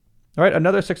 All right,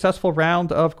 another successful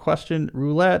round of question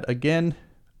roulette. Again,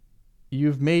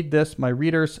 you've made this, my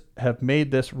readers have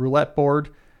made this roulette board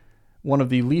one of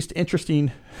the least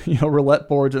interesting, roulette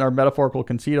boards in our metaphorical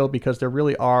concito because there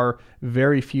really are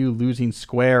very few losing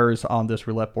squares on this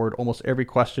roulette board. Almost every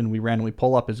question we randomly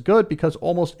pull up is good because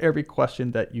almost every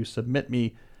question that you submit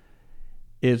me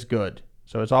is good.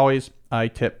 So as always, I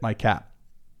tip my cap.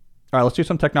 All right, let's do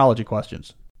some technology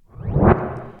questions.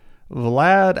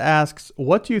 Vlad asks,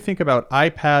 what do you think about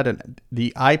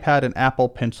the iPad and Apple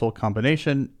Pencil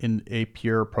combination in a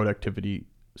pure productivity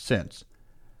sense?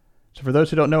 So for those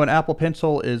who don't know, an Apple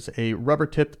Pencil is a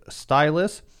rubber-tipped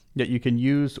stylus that you can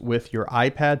use with your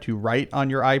iPad to write on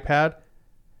your iPad.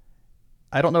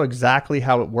 I don't know exactly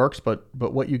how it works, but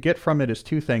what you get from it is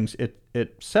two things.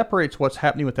 It separates what's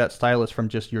happening with that stylus from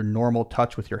just your normal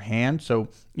touch with your hand. So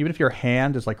even if your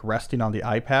hand is like resting on the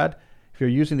iPad, if you're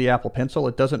using the Apple Pencil,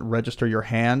 it doesn't register your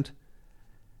hand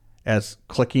as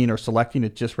clicking or selecting.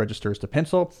 It just registers the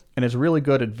pencil, and it's really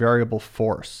good at variable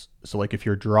force. So like if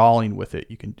you're drawing with it,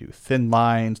 you can do thin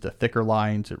lines to thicker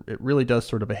lines. It really does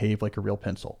sort of behave like a real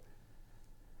pencil.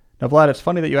 Now, Vlad, it's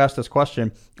funny that you asked this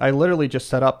question. I literally just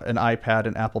set up an iPad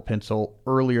and Apple Pencil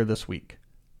earlier this week.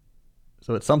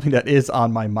 So it's something that is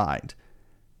on my mind.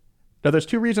 Now, there's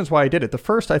two reasons why I did it. The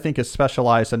first, I think, is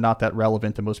specialized and not that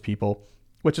relevant to most people,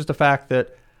 which is the fact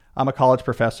that I'm a college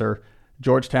professor.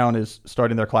 Georgetown is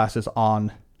starting their classes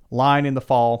online in the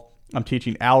fall. I'm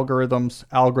teaching algorithms.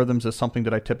 Algorithms is something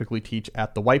that I typically teach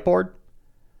at the whiteboard.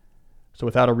 So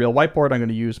without a real whiteboard, I'm going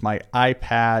to use my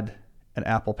iPad and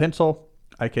Apple Pencil.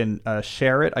 I can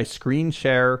share it. I screen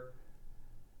share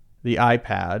the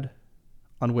iPad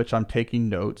on which I'm taking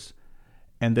notes,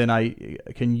 and then I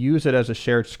can use it as a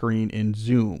shared screen in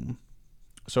Zoom.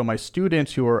 So my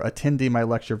students who are attending my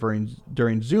lecture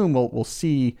during Zoom will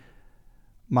see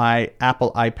my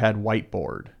Apple iPad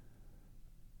whiteboard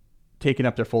taking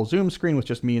up their full Zoom screen with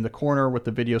just me in the corner with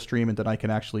the video stream, and then I can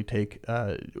actually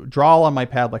draw on my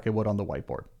pad like I would on the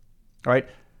whiteboard. All right.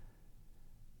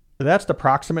 That's the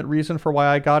proximate reason for why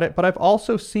I got it. But I've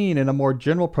also seen, in a more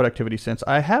general productivity sense,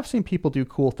 I have seen people do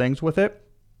cool things with it.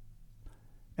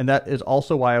 And that is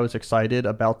also why I was excited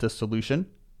about this solution.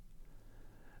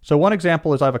 So one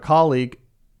example is I have a colleague,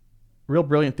 real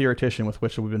brilliant theoretician with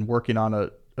which we've been working on a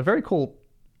very cool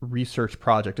research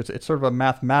project. It's sort of a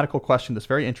mathematical question that's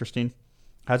very interesting.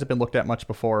 Hasn't been looked at much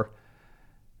before.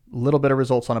 A little bit of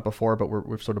results on it before, but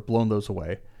we've sort of blown those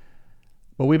away.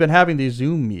 But we've been having these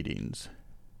Zoom meetings.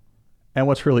 And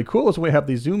what's really cool is when we have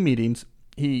these Zoom meetings,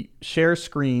 he shares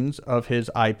screens of his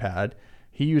iPad.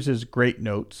 He uses Great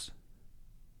Notes,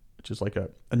 which is like a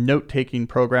note-taking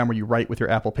program where you write with your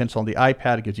Apple Pencil on the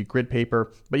iPad. It gives you grid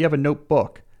paper, but you have a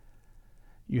notebook.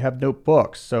 You have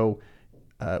notebooks. So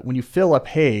when you fill a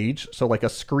page, so like a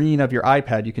screen of your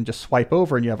iPad, you can just swipe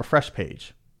over and you have a fresh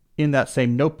page in that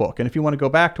same notebook. And if you want to go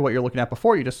back to what you're looking at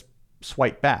before, you just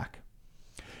swipe back.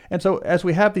 And so as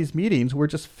we have these meetings, we're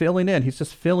just filling in. He's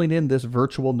just filling in this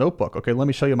virtual notebook. Okay, let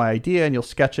me show you my idea, and you'll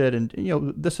sketch it. And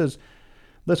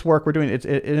this work we're doing. It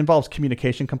involves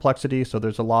communication complexity. So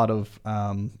there's a lot of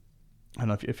I don't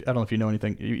know if you know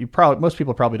anything. Most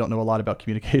people probably don't know a lot about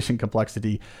communication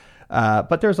complexity,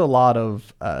 but there's a lot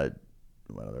of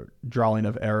drawing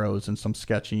of arrows and some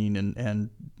sketching, and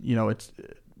it's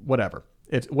whatever.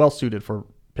 It's well suited for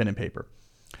pen and paper.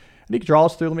 And he can draw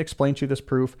us through. Let me explain to you this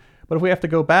proof. But if we have to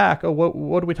go back,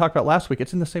 what did we talk about last week?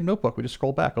 It's in the same notebook. We just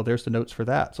scroll back. Oh, there's the notes for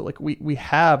that. So like we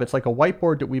have, it's like a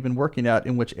whiteboard that we've been working at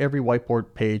in which every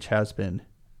whiteboard page has been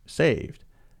saved.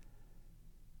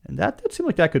 And that seemed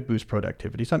like that could boost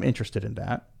productivity. So I'm interested in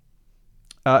that.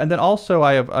 And then also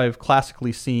I've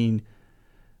classically seen,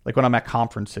 like when I'm at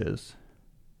conferences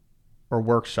or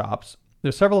workshops,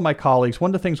 there's several of my colleagues.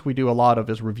 One of the things we do a lot of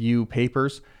is review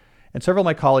papers. And several of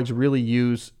my colleagues really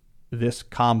use this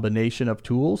combination of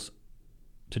tools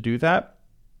to do that.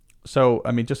 So,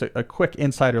 I mean, just a quick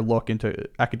insider look into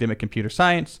academic computer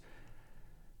science.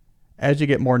 As you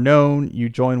get more known, you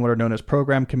join what are known as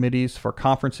program committees for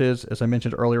conferences. As I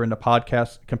mentioned earlier in the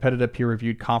podcast, competitive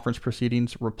peer-reviewed conference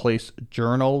proceedings replace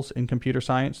journals in computer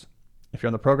science. If you're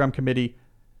on the program committee,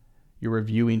 you're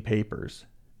reviewing papers.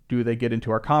 Do they get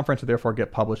into our conference and therefore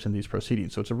get published in these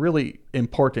proceedings? So it's a really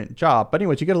important job. But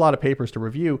anyways, you get a lot of papers to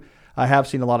review. I have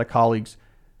seen a lot of colleagues,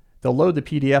 they'll load the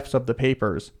PDFs of the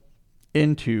papers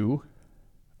into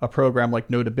a program like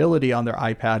Notability on their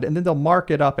iPad, and then they'll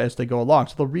mark it up as they go along.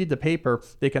 So they'll read the paper,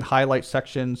 they can highlight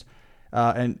sections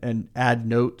and add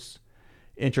notes.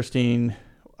 Interesting,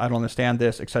 I don't understand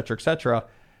this, et cetera, et cetera.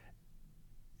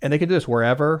 And they can do this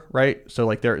wherever, right? So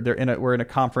like we're in a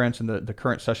conference and the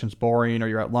current session's boring, or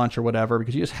you're at lunch or whatever,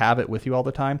 because you just have it with you all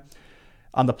the time,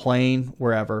 on the plane,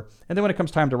 wherever. And then when it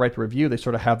comes time to write the review, they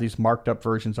sort of have these marked up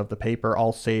versions of the paper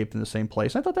all saved in the same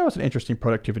place. And I thought that was an interesting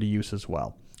productivity use as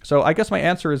well. So I guess my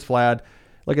answer is, Vlad,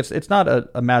 like it's not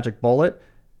a magic bullet,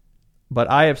 but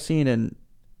I have seen in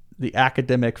the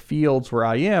academic fields where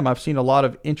I am, I've seen a lot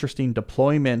of interesting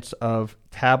deployments of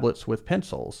tablets with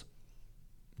pencils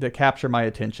that capture my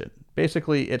attention.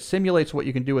 Basically, it simulates what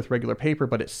you can do with regular paper,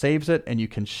 but it saves it and you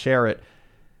can share it.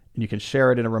 And you can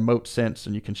share it in a remote sense,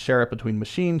 and you can share it between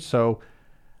machines. So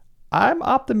I'm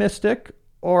optimistic,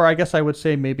 or I guess I would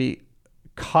say maybe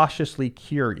cautiously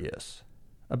curious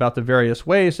about the various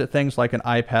ways that things like an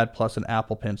iPad plus an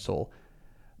Apple Pencil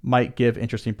might give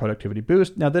interesting productivity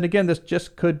boost. Now, then again, this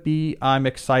just could be I'm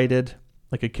excited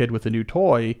like a kid with a new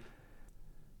toy.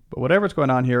 But whatever's going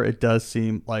on here, it does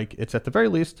seem like it's at the very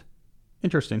least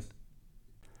interesting.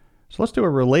 So let's do a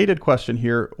related question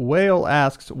here. Whale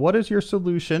asks, what is your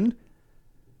solution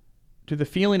to the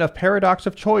feeling of paradox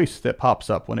of choice that pops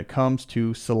up when it comes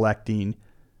to selecting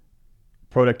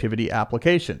productivity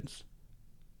applications?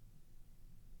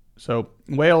 So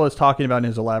Whale is talking about in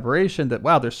his elaboration that,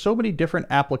 wow, there's so many different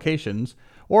applications,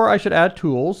 or I should add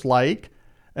tools like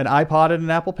an iPod and an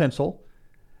Apple Pencil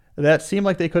that seem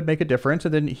like they could make a difference.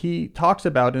 And then he talks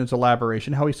about in his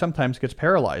elaboration how he sometimes gets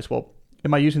paralyzed. Well,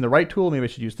 am I using the right tool? Maybe I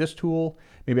should use this tool.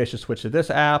 Maybe I should switch to this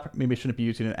app. Maybe I shouldn't be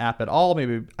using an app at all.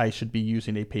 Maybe I should be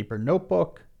using a paper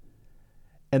notebook.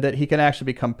 And that he can actually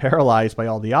become paralyzed by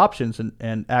all the options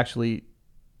and actually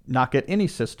not get any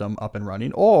system up and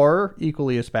running, or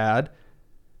equally as bad,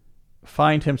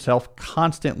 find himself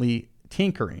constantly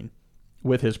tinkering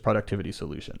with his productivity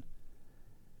solution.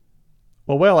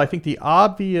 Well, I think the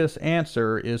obvious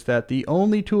answer is that the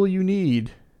only tool you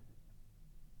need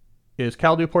is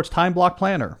Cal Newport's Time Block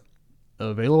Planner,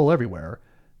 available everywhere,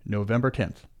 November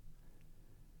 10th.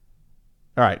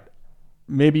 All right,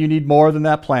 maybe you need more than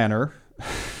that planner.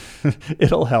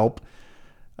 It'll help.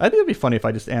 I think it'd be funny if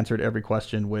I just answered every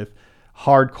question with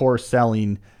hardcore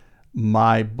selling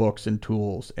my books and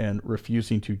tools and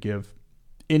refusing to give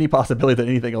any possibility that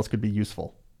anything else could be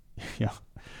useful. Yeah.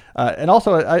 And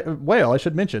also, I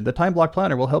should mention, the Time Block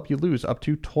Planner will help you lose up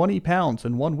to 20 pounds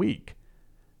in 1 week.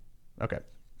 Okay,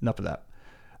 enough of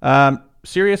that.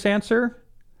 Serious answer,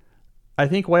 I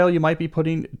think, Whale, you might be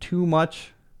putting too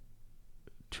much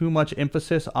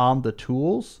emphasis on the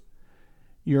tools.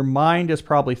 Your mind is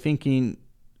probably thinking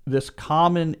this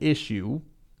common issue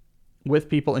with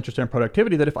people interested in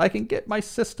productivity, that if I can get my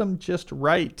system just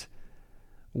right,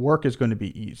 work is going to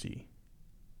be easy.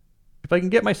 If I can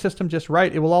get my system just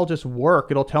right, it will all just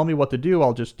work. It'll tell me what to do.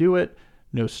 I'll just do it.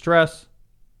 No stress,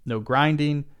 no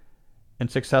grinding,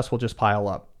 and success will just pile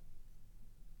up.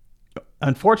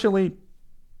 Unfortunately,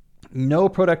 no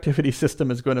productivity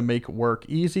system is going to make work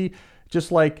easy,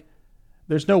 just like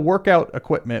there's no workout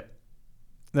equipment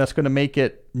that's going to make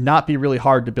it not be really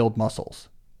hard to build muscles.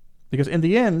 Because in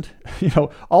the end,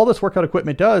 all this workout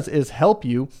equipment does is help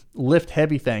you lift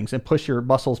heavy things and push your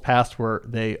muscles past where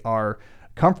they are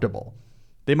comfortable.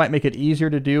 They might make it easier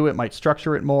to do. It might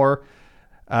structure it more.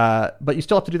 But you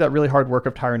still have to do that really hard work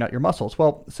of tiring out your muscles.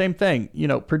 Well, same thing,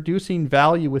 producing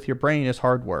value with your brain is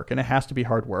hard work, and it has to be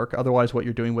hard work. Otherwise, what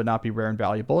you're doing would not be rare and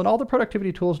valuable. And all the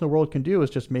productivity tools in the world can do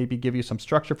is just maybe give you some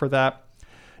structure for that,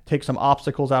 take some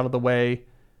obstacles out of the way,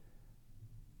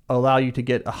 allow you to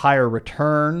get a higher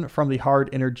return from the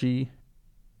hard energy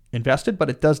invested, but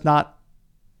it does not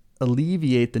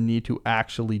alleviate the need to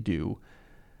actually do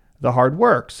the hard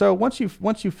work. So once you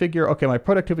figure, okay, my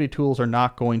productivity tools are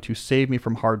not going to save me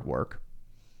from hard work,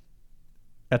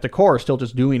 at the core, still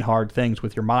just doing hard things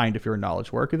with your mind if you're a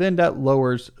knowledge worker, then that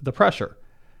lowers the pressure.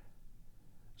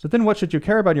 So then what should you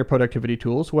care about in your productivity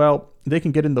tools? Well, they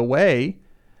can get in the way.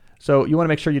 So you want to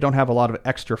make sure you don't have a lot of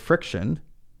extra friction.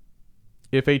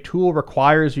 If a tool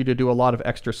requires you to do a lot of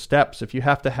extra steps, if you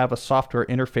have to have a software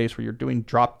interface where you're doing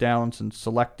drop downs and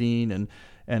selecting and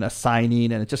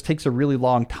assigning, and it just takes a really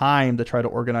long time to try to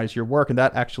organize your work, and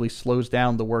that actually slows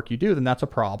down the work you do, then that's a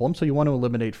problem. So you want to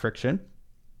eliminate friction.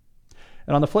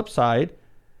 And on the flip side,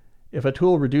 if a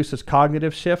tool reduces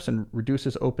cognitive shifts and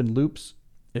reduces open loops,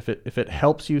 if it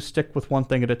helps you stick with one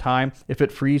thing at a time, if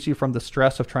it frees you from the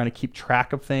stress of trying to keep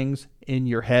track of things in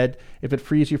your head, if it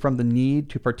frees you from the need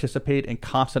to participate in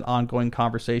constant ongoing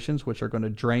conversations, which are going to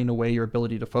drain away your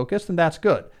ability to focus, then that's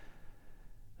good.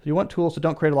 So you want tools that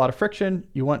don't create a lot of friction.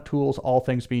 You want tools, all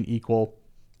things being equal,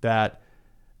 that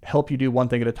help you do one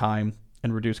thing at a time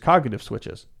and reduce cognitive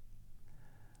switches.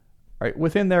 All right,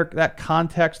 within that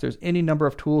context, there's any number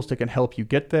of tools that can help you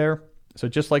get there. So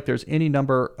just like there's any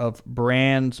number of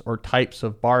brands or types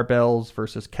of barbells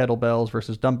versus kettlebells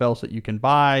versus dumbbells that you can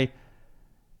buy,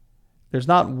 there's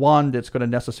not one that's going to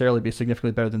necessarily be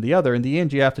significantly better than the other. In the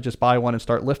end, you have to just buy one and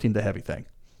start lifting the heavy thing.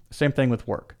 Same thing with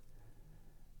work.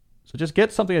 So just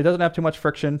get something that doesn't have too much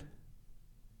friction,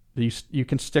 that you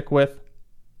can stick with,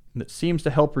 and that seems to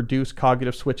help reduce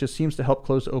cognitive switches, seems to help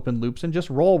close open loops, and just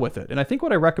roll with it. And I think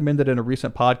what I recommended in a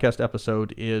recent podcast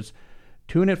episode is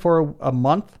tune it for a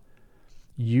month,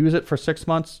 use it for 6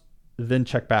 months, then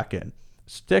check back in.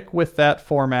 Stick with that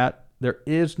format. There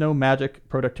is no magic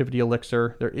productivity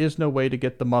elixir. There is no way to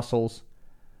get the muscles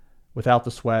without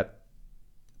the sweat.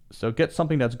 So get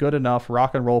something that's good enough,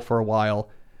 rock and roll for a while,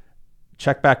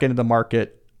 check back into the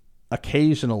market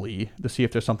occasionally to see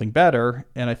if there's something better,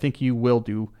 and I think you will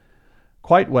do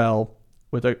quite well,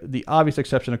 with the obvious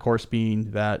exception, of course,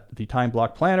 being that the Time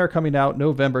Block Planner coming out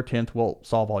November 10th will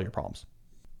solve all your problems.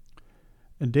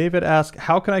 And David asks,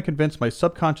 how can I convince my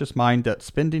subconscious mind that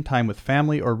spending time with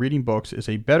family or reading books is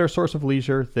a better source of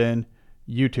leisure than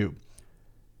YouTube?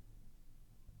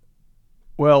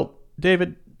 Well,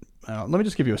 David, let me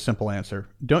just give you a simple answer.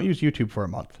 Don't use YouTube for a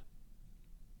month.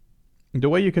 The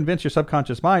way you convince your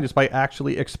subconscious mind is by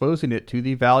actually exposing it to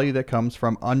the value that comes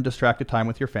from undistracted time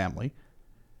with your family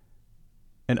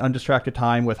and undistracted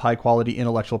time with high-quality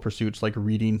intellectual pursuits like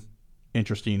reading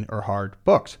interesting or hard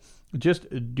books.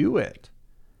 Just do it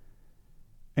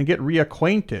and get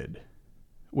reacquainted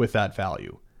with that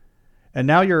value. And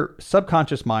now your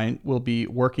subconscious mind will be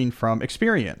working from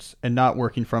experience and not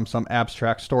working from some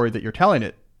abstract story that you're telling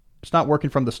it. It's not working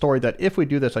from the story that if we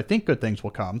do this, I think good things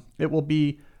will come. It will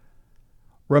be,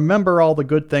 remember all the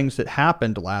good things that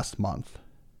happened last month.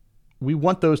 We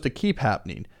want those to keep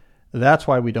happening. That's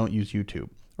why we don't use YouTube.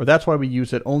 Or that's why we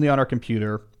use it only on our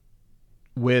computer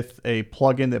with a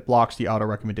plugin that blocks the auto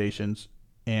recommendations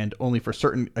and only for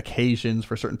certain occasions,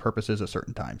 for certain purposes at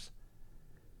certain times.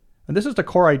 And this is the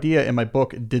core idea in my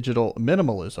book, Digital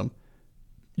Minimalism.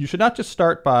 You should not just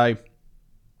start by,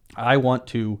 I want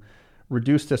to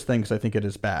reduce this thing because I think it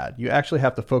is bad. You actually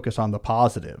have to focus on the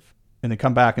positive and then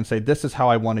come back and say, this is how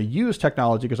I want to use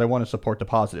technology because I want to support the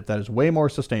positive. That is way more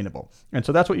sustainable. And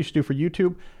so that's what you should do for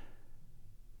YouTube.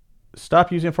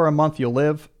 Stop using it for a month, you'll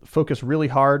live. Focus really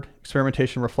hard,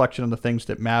 experimentation, reflection on the things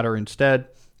that matter instead.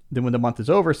 Then when the month is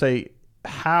over, say,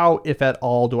 how, if at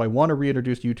all, do I want to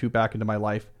reintroduce YouTube back into my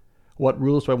life? What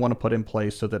rules do I want to put in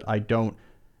place so that I don't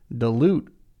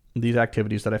dilute these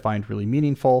activities that I find really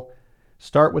meaningful?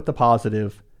 Start with the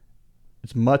positive.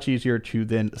 It's much easier to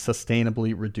then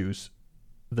sustainably reduce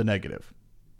the negative.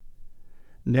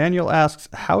 Daniel asks,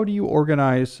 how do you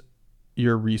organize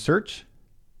your research?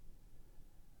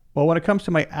 Well, when it comes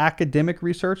to my academic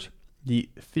research, the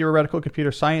theoretical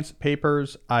computer science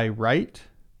papers I write,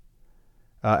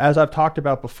 as I've talked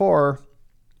about before,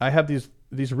 I have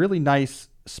these really nice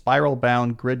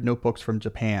spiral-bound grid notebooks from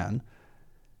Japan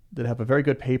that have a very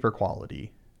good paper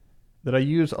quality that I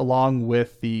use along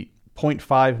with the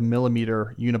 0.5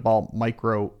 millimeter Uniball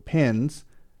micro pins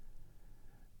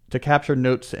to capture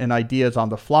notes and ideas on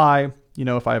the fly. You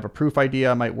know, if I have a proof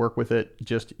idea, I might work with it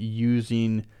just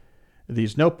using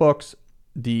these notebooks.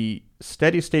 The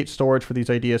steady state storage for these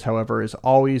ideas, however, is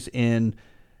always in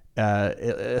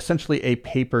essentially a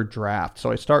paper draft.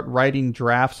 So I start writing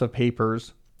drafts of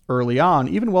papers early on,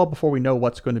 even well before we know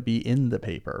what's going to be in the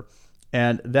paper.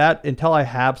 And that, until I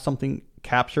have something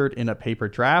captured in a paper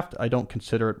draft, I don't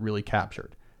consider it really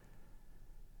captured.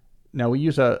 Now, we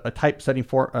use a typesetting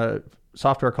for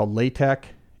software called LaTeX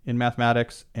in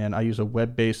mathematics, and I use a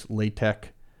web-based LaTeX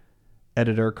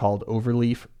editor called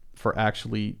Overleaf for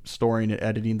actually storing and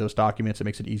editing those documents. It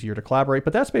makes it easier to collaborate,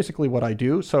 but that's basically what I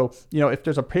do. So, you know, if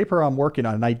there's a paper I'm working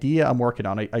on, an idea I'm working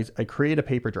on, I create a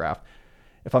paper draft.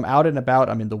 If I'm out and about,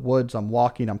 I'm in the woods, I'm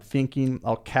walking, I'm thinking,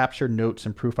 I'll capture notes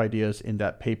and proof ideas in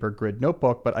that paper grid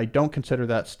notebook, but I don't consider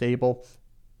that stable.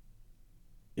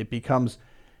 It becomes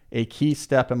a key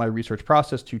step in my research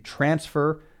process to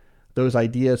transfer those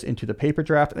ideas into the paper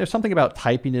draft. And there's something about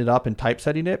typing it up and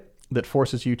typesetting it that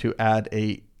forces you to add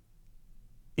a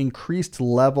increased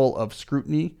level of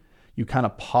scrutiny. You kind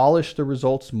of polish the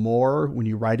results more when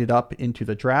you write it up into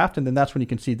the draft. And then that's when you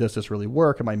can see, does this really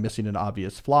work? Am I missing an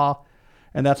obvious flaw?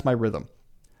 And that's my rhythm.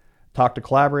 Talk to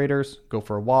collaborators, go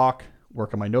for a walk,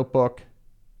 work on my notebook,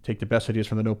 take the best ideas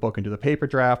from the notebook into the paper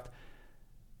draft.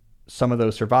 Some of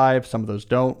those survive, some of those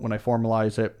don't. When I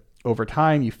formalize it, over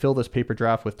time, you fill this paper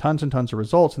draft with tons and tons of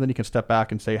results, and then you can step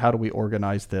back and say, how do we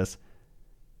organize this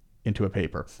into a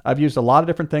paper? I've used a lot of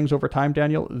different things over time,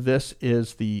 Daniel. This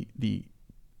is the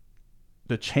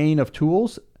chain of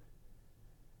tools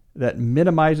that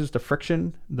minimizes the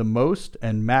friction the most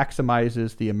and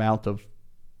maximizes the amount of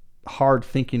hard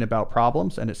thinking about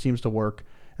problems. And it seems to work,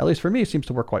 at least for me, it seems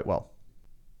to work quite well.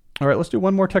 All right, let's do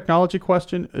one more technology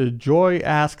question. Joy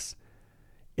asks,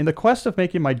 in the quest of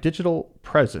making my digital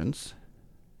presence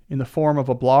in the form of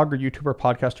a blog or YouTuber,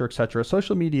 podcaster, etc.,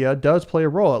 social media does play a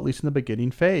role, at least in the beginning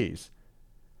phase.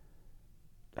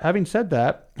 Having said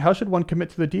that, how should one commit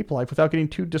to the deep life without getting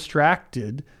too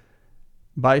distracted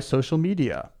by social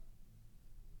media?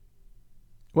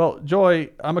 Well,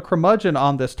 Joy, I'm a curmudgeon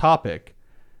on this topic,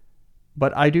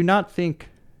 but I do not think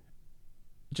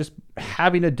just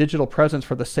having a digital presence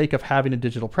for the sake of having a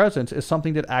digital presence is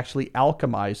something that actually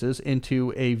alchemizes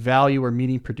into a value or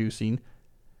meaning producing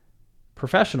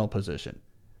professional position.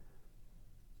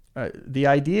 The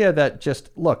idea that just,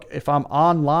 look, if I'm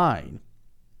online,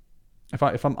 if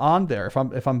I'm on there,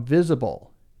 if I'm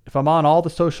visible, if I'm on all the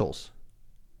socials,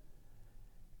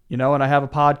 you know, and I have a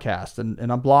podcast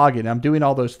and I'm blogging and I'm doing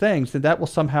all those things, then that will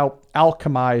somehow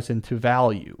alchemize into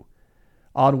value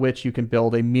on which you can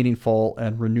build a meaningful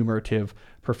and remunerative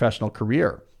professional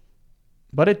career.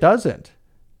 But it doesn't.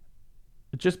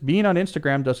 Just being on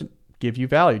Instagram doesn't give you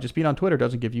value. Just being on Twitter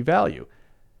doesn't give you value.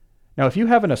 Now, if you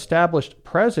have an established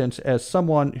presence as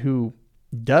someone who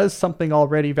does something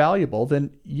already valuable,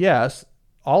 then yes,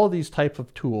 all of these types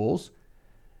of tools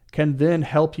can then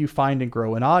help you find and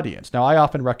grow an audience. Now, I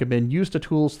often recommend use the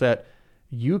tools that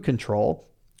you control,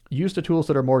 use the tools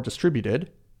that are more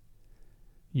distributed,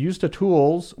 use the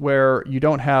tools where you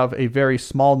don't have a very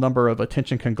small number of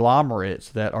attention conglomerates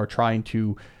that are trying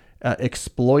to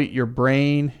exploit your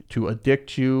brain, to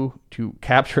addict you, to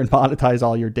capture and monetize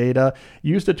all your data.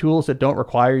 Use the tools that don't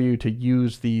require you to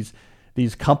use these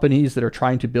companies that are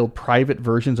trying to build private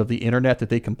versions of the internet that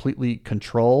they completely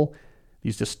control,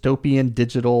 these dystopian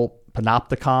digital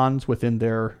panopticons within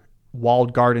their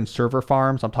walled garden server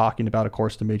farms. I'm talking about, of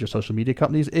course, the major social media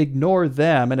companies. Ignore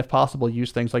them, and if possible,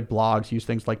 use things like blogs, use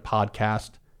things like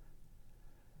podcasts,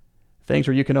 things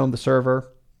where you can own the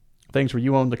server, things where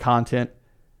you own the content,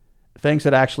 things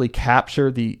that actually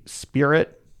capture the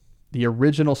spirit, the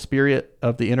original spirit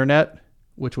of the internet,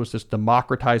 which was this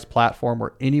democratized platform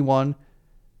where anyone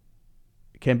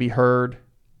can be heard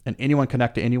and anyone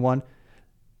connect to anyone.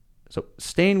 So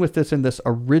staying with this in this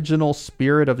original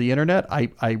spirit of the internet,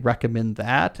 I recommend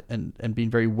that, and being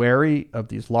very wary of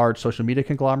these large social media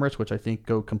conglomerates, which I think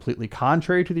go completely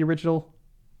contrary to the original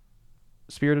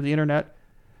spirit of the internet.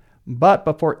 But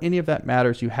before any of that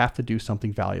matters, you have to do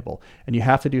something valuable, and you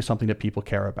have to do something that people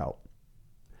care about.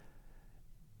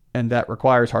 And that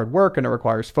requires hard work, and it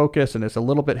requires focus, and it's a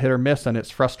little bit hit or miss, and it's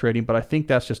frustrating, but I think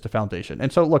that's just the foundation.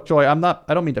 And so look, Joy, I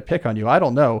don't mean to pick on you. I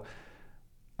don't know.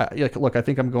 Look, I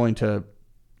think I'm going to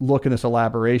look in this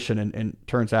elaboration and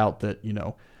turns out that,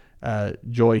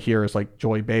 Joy here is like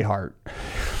Joy Behar,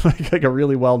 like a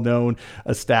really well-known,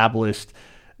 established,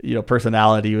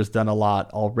 personality who's done a lot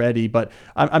already. But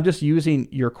I'm just using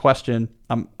your question.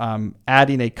 I'm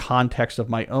adding a context of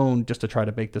my own just to try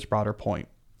to make this broader point,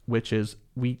 which is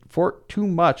for too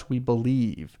much we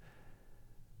believe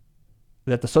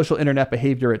that the social internet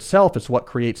behavior itself is what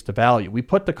creates the value. We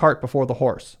put the cart before the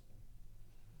horse.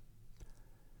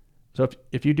 So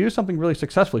if you do something really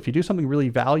successful, if you do something really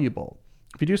valuable,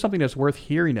 if you do something that's worth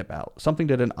hearing about, something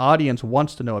that an audience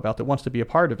wants to know about, that wants to be a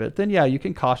part of it, then yeah, you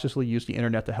can cautiously use the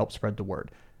internet to help spread the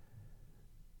word.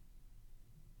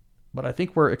 But I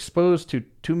think we're exposed to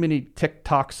too many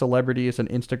TikTok celebrities and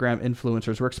Instagram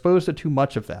influencers. We're exposed to too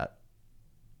much of that.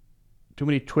 Too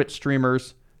many Twitch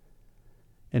streamers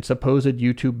and supposed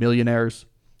YouTube millionaires.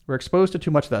 We're exposed to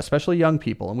too much of that, especially young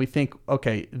people. And we think,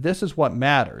 okay, this is what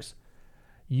matters.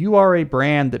 You are a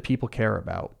brand that people care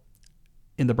about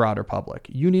in the broader public.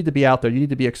 You need to be out there. You need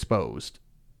to be exposed.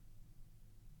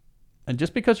 And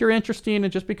just because you're interesting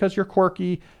and just because you're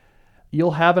quirky,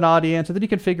 you'll have an audience. And then you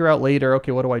can figure out later,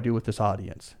 okay, what do I do with this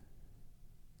audience?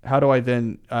 How do I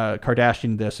then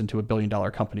Kardashian this into a $1 billion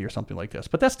company or something like this?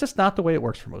 But that's just not the way it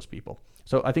works for most people.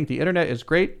 So I think the internet is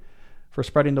great for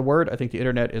spreading the word. I think the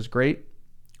internet is great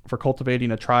for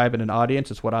cultivating a tribe and an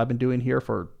audience. It's what I've been doing here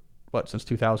for, since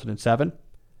 2007.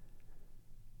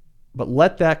 But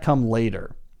let that come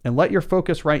later. And let your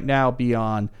focus right now be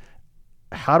on,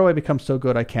 how do I become so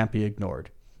good I can't be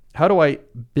ignored? How do I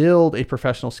build a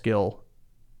professional skill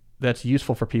that's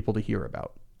useful for people to hear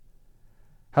about?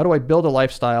 How do I build a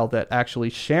lifestyle that actually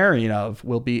sharing of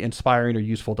will be inspiring or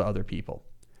useful to other people?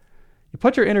 You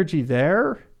put your energy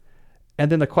there,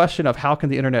 and then the question of how can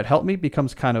the internet help me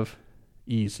becomes kind of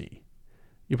easy.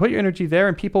 You put your energy there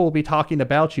and people will be talking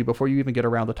about you before you even get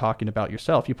around to talking about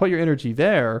yourself. You put your energy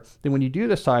there, then when you do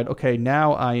decide, okay,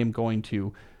 now I am going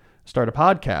to start a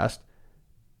podcast,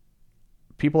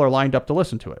 people are lined up to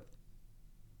listen to it.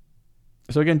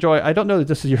 So again, Joy, I don't know that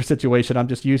this is your situation. I'm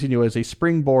just using you as a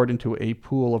springboard into a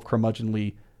pool of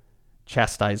curmudgeonly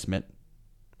chastisement.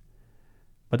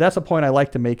 But that's a point I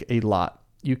like to make a lot.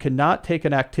 You cannot take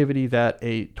an activity that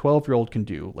a 12-year-old can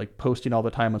do, like posting all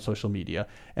the time on social media,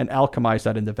 and alchemize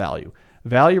that into value.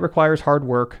 Value requires hard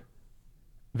work.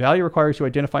 Value requires you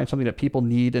identifying something that people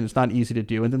need and it's not easy to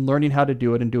do, and then learning how to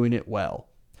do it and doing it well.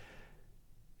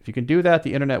 If you can do that,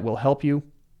 the internet will help you.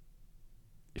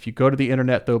 If you go to the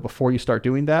internet, though, before you start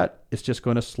doing that, it's just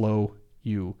going to slow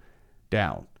you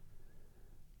down.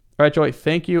 All right, Joy,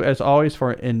 thank you, as always,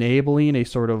 for enabling a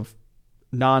sort of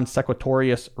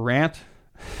non-sequitorious rant.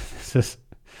 I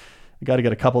got to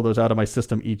get a couple of those out of my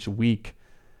system each week,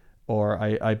 or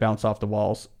I bounce off the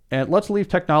walls. And let's leave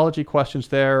technology questions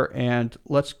there, and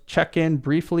let's check in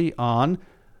briefly on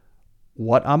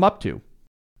what I'm up to.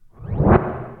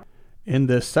 In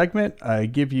this segment, I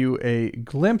give you a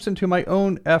glimpse into my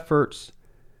own efforts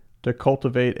to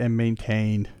cultivate and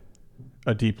maintain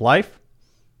a deep life.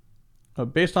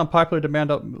 Based on popular demand,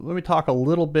 let me talk a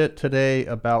little bit today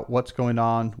about what's going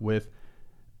on with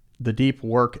the Deep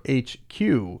Work HQ.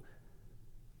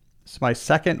 It's my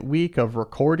second week of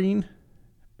recording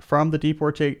from the Deep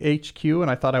Work HQ,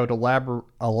 and I thought I would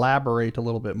elaborate a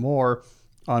little bit more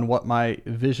on what my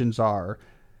visions are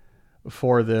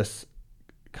for this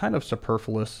kind of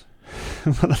superfluous,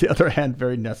 but on the other hand,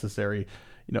 very necessary,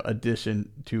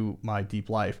 addition to my deep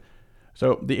life.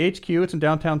 So the HQ, it's in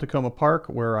downtown Tacoma Park,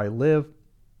 where I live,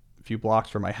 a few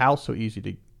blocks from my house, so easy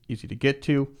to get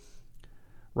to.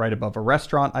 Right above a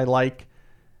restaurant I like.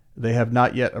 They have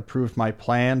not yet approved my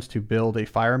plans to build a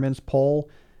fireman's pole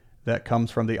that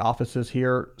comes from the offices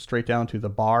here straight down to the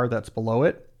bar that's below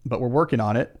it, but we're working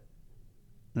on it,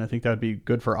 and I think that would be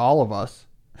good for all of us.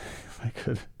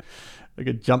 If I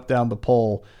could jump down the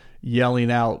pole yelling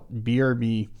out, "Beer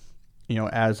me,"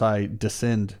 as I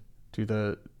descend to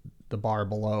the bar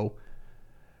below.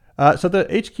 So the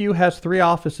HQ has 3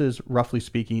 offices, roughly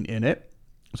speaking, in it.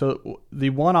 So the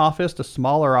one office, the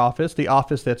smaller office, the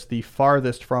office that's the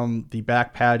farthest from the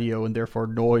back patio and therefore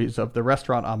noise of the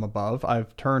restaurant I'm above,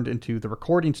 I've turned into the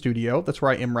recording studio. That's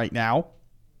where I am right now.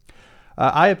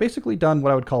 I have basically done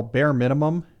what I would call bare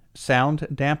minimum sound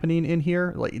dampening in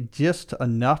here, like just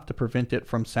enough to prevent it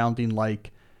from sounding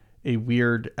like a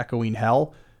weird echoing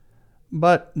hell,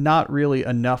 but not really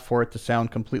enough for it to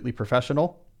sound completely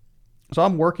professional. So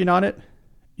I'm working on it.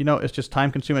 It's just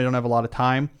time consuming. I don't have a lot of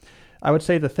time. I would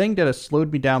say the thing that has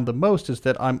slowed me down the most is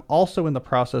that I'm also in the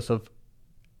process of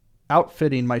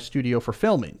outfitting my studio for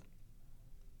filming.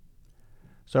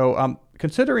 So I'm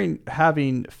considering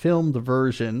having filmed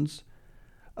versions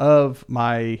of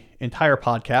my entire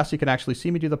podcast. You can actually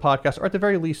see me do the podcast, or at the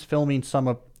very least filming some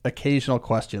of occasional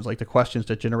questions, like the questions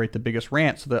that generate the biggest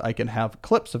rant, so that I can have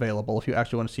clips available if you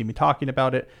actually want to see me talking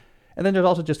about it. And then there's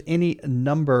also just any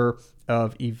number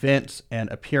of events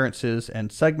and appearances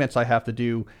and segments I have to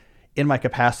do in my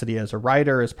capacity as a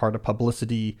writer, as part of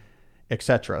publicity,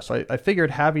 etc. So I figured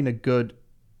having a good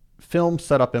film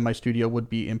set up in my studio would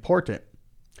be important.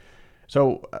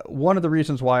 So one of the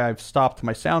reasons why I've stopped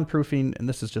my soundproofing, and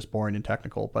this is just boring and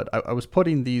technical, but I was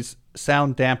putting these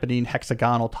sound dampening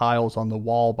hexagonal tiles on the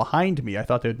wall behind me. I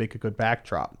thought they would make a good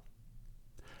backdrop.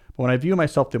 But when I view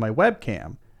myself through my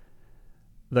webcam,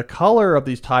 the color of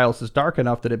these tiles is dark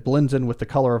enough that it blends in with the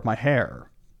color of my hair,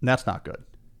 and that's not good.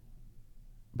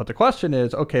 But the question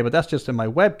is, okay, but that's just in my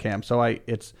webcam. So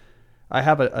I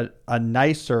have a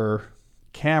nicer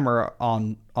camera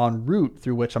en route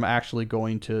through which I'm actually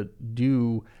going to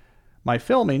do my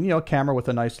filming, a camera with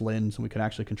a nice lens, and we can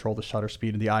actually control the shutter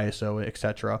speed and the ISO,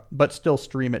 etc., but still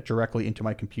stream it directly into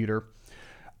my computer.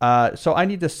 So I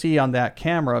need to see on that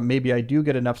camera, maybe I do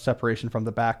get enough separation from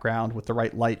the background with the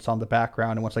right lights on the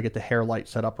background, and once I get the hair light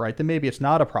set up right, then maybe it's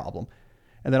not a problem.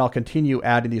 And then I'll continue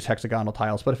adding these hexagonal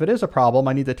tiles. But if it is a problem,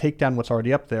 I need to take down what's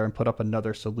already up there and put up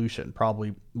another solution,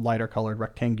 probably lighter colored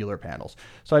rectangular panels.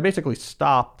 So I basically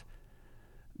stopped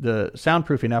the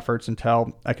soundproofing efforts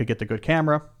until I could get the good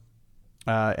camera,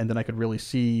 and then I could really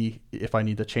see if I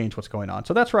need to change what's going on.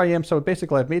 So that's where I am. So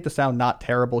basically, I've made the sound not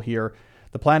terrible here.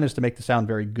 The plan is to make the sound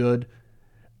very good.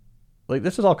 Like,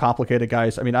 this is all complicated,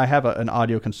 guys. I mean, I have an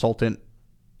audio consultant.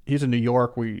 He's in New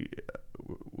York. We're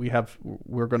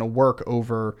going to work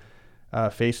over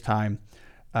FaceTime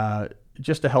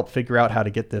just to help figure out how to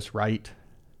get this right.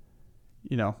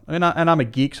 And I'm a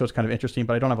geek, so it's kind of interesting,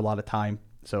 but I don't have a lot of time.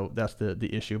 So that's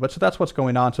the issue. But so that's what's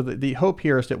going on. So the hope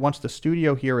here is that once the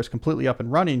studio here is completely up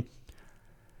and running,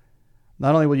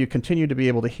 not only will you continue to be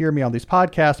able to hear me on these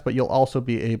podcasts, but you'll also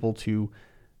be able to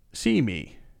see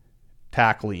me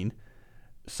tackling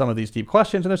some of these deep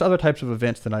questions. And there's other types of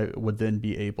events that I would then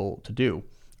be able to do.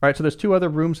 All right, so there's 2 other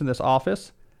rooms in this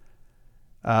office.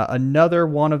 Another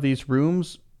one of these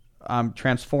rooms I'm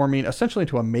transforming essentially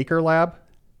into a maker lab.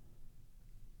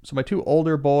 So my 2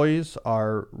 older boys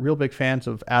are real big fans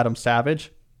of Adam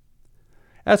Savage.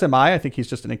 As am I. I think he's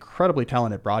just an incredibly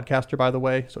talented broadcaster, by the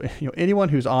way. So anyone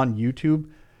who's on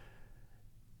YouTube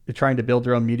trying to build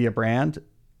their own media brand,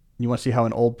 you want to see how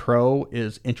an old pro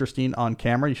is interesting on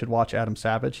camera, you should watch Adam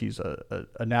Savage. He's a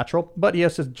natural. But he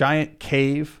has this giant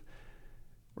cave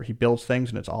where he builds things,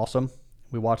 and it's awesome.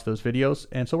 We watch those videos.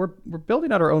 And so we're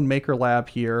building out our own maker lab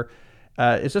here.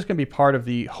 It's just going to be part of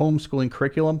the homeschooling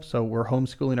curriculum. So we're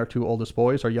homeschooling our 2 oldest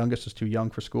boys. Our youngest is too young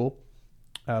for school.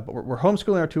 But we're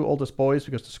homeschooling our 2 oldest boys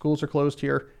because the schools are closed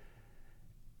here.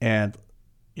 And,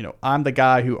 I'm the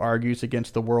guy who argues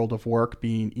against the world of work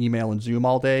being email and Zoom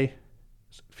all day.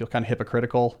 So I feel kind of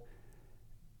hypocritical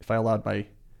if I allowed my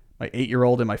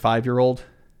 8-year-old and my 5-year-old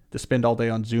to spend all day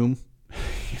on Zoom.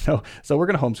 So we're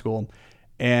going to homeschool them.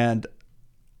 And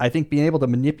I think being able to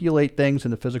manipulate things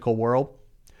in the physical world,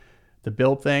 to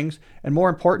build things, and more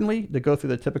importantly, to go through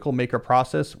the typical maker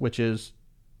process, which is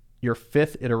your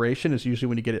 5th iteration is usually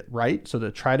when you get it right. So to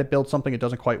try to build something, it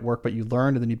doesn't quite work, but you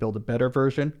learn, and then you build a better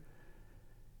version.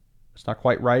 It's not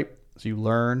quite right. So you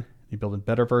learn, you build a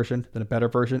better version, then a better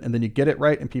version, and then you get it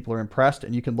right, and people are impressed,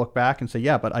 and you can look back and say,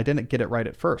 yeah, but I didn't get it right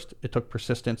at first. It took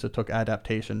persistence. It took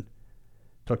adaptation.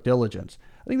 It took diligence.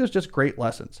 I think there's just great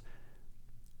lessons.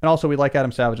 And also, we like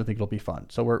Adam Savage. I think it'll be fun.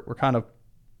 So we're kind of,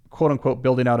 quote unquote,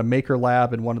 building out a maker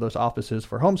lab in one of those offices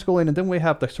for homeschooling. And then we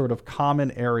have the sort of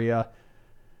common area.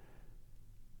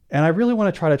 And I really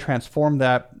want to try to transform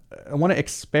that. I want to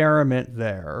experiment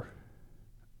there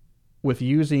with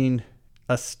using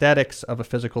aesthetics of a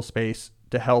physical space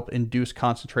to help induce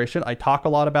concentration. I talk a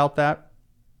lot about that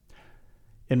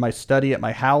in my study at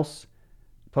my house.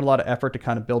 Put a lot of effort to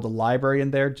kind of build a library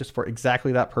in there just for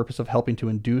exactly that purpose of helping to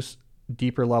induce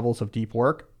deeper levels of deep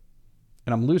work.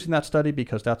 And I'm losing that study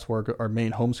because that's where our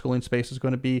main homeschooling space is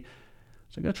going to be.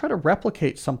 So I'm going to try to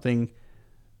replicate something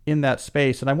in that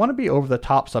space. And I want to be over the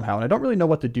top somehow. And I don't really know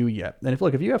what to do yet. And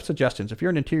if you have suggestions, if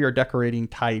you're an interior decorating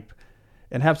type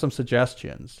and have some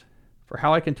suggestions for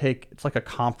how I can take, it's like a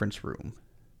conference room,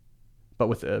 but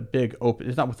with a big open,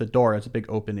 it's not with a door, it's a big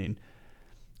opening.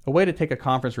 A way to take a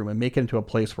conference room and make it into a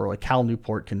place where like Cal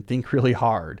Newport can think really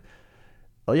hard.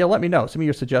 Well, yeah, let me know. Send me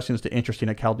your suggestions to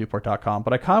interesting@calnewport.com.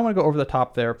 But I kind of want to go over the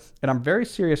top there. And I'm very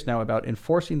serious now about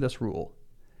enforcing this rule.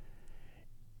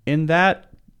 In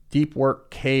that deep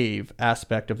work cave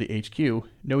aspect of the HQ,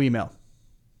 no email.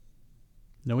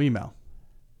 No email.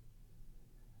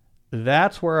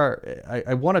 That's where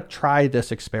I want to try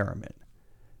this experiment.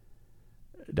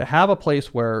 to have a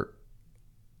place where,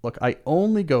 look, I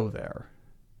only go there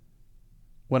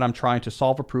when I'm trying to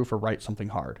solve a proof or write something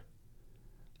hard.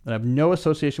 And I have no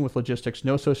association with logistics,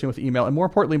 no association with email. And more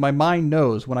importantly, my mind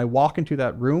knows when I walk into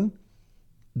that room,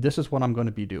 this is what I'm going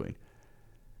to be doing.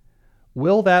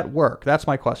 Will that work? That's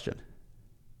my question.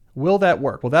 Will that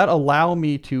work? Will that allow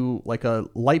me to, like a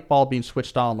light bulb being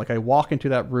switched on, like I walk into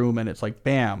that room and it's like,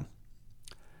 bam,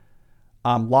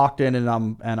 I'm locked in and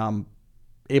I'm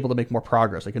able to make more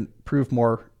progress. I can prove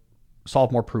more,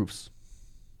 solve more proofs,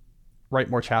 write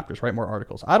more chapters, write more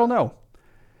articles. I don't know.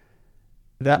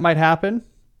 That might happen.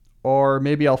 Or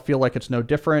maybe I'll feel like it's no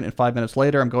different. And 5 minutes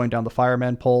later, I'm going down the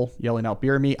fireman pole, yelling out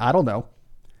beer me. I don't know.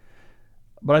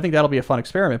 But I think that'll be a fun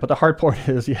experiment. But the hard part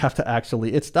is you have to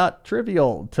actually, it's not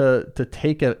trivial to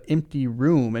take an empty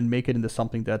room and make it into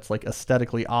something that's like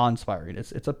aesthetically awe-inspiring.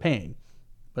 It's a pain,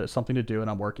 but it's something to do and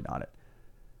I'm working on it.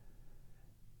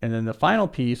 And then the final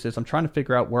piece is I'm trying to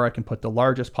figure out where I can put the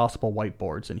largest possible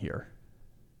whiteboards in here.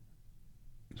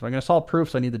 So I'm going to solve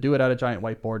proofs. I need to do it at a giant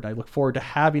whiteboard. And I look forward to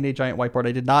having a giant whiteboard.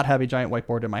 I did not have a giant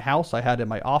whiteboard in my house. I had it in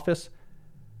my office,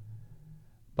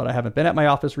 but I haven't been at my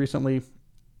office recently.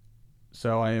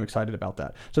 So I am excited about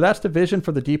that. So that's the vision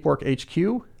for the Deep Work HQ.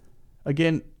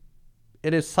 Again,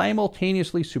 it is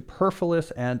simultaneously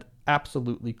superfluous and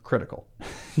absolutely critical.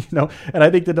 And I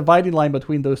think the dividing line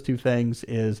between those two things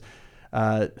is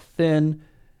thin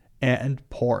and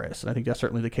porous. And I think that's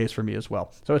certainly the case for me as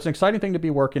well. So it's an exciting thing to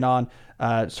be working on.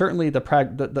 Certainly the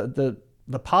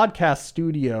podcast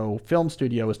studio, film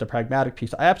studio is the pragmatic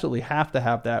piece. I absolutely have to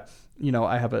have that.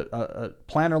 I have a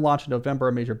planner launch in November,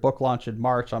 a major book launch in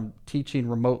March. I'm teaching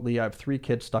remotely. I have 3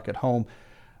 kids stuck at home.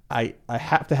 I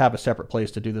have to have a separate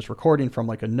place to do this recording from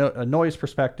like a noise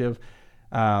perspective.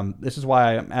 This is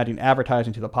why I'm adding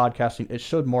advertising to the podcasting. It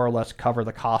should more or less cover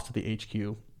the cost of the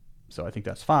HQ. So I think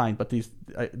that's fine. But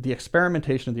the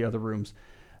experimentation of the other rooms,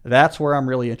 that's where I'm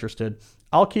really interested.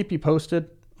 I'll keep you posted.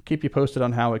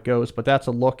 On how it goes. But that's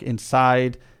a look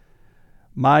inside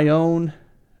my own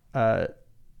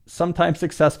sometimes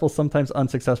successful, sometimes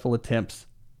unsuccessful attempts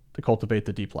to cultivate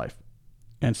the deep life.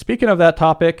 And speaking of that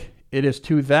topic, it is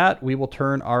to that we will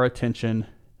turn our attention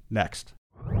next.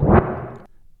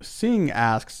 Singh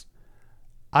asks,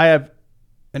 I have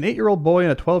an 8-year-old boy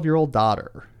and a 12-year-old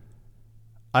daughter.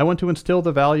 I want to instill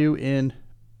the value in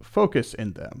focus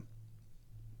in them.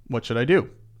 What should I do?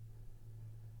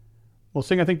 Well,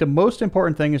 Singh, I think the most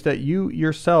important thing is that you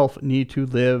yourself need to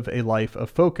live a life of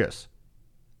focus.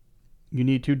 You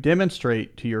need to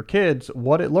demonstrate to your kids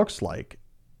what it looks like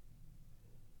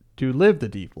to live the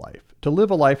deep life, to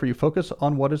live a life where you focus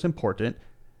on what is important,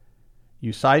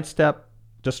 you sidestep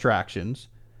distractions,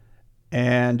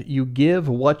 and you give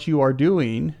what you are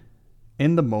doing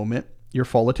in the moment your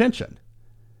full attention.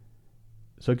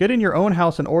 So getting your own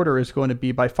house in order is going to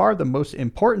be by far the most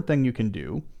important thing you can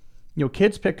do.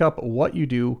 Kids pick up what you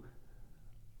do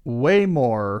way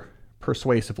more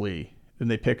persuasively than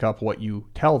they pick up what you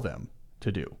tell them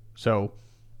to do. So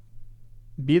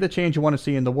be the change you want to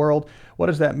see in the world. What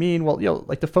does that mean? Well,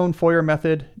 like the phone foyer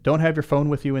method, don't have your phone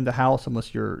with you in the house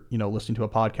unless you're, listening to a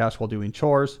podcast while doing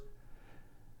chores.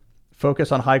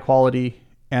 Focus on high quality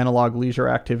analog leisure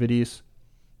activities.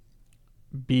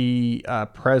 Be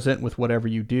present with whatever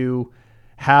you do.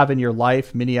 Have in your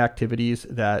life many activities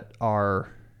that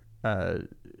are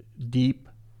deep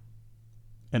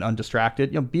and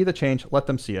undistracted. Be the change. Let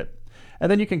them see it,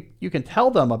 and then you can tell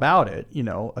them about it.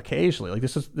 Occasionally, like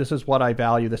this is what I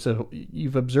value. This is,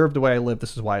 you've observed the way I live.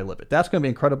 This is why I live it. That's going to be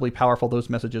incredibly powerful. Those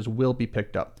messages will be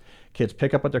picked up. Kids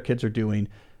pick up what their kids are doing.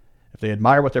 If they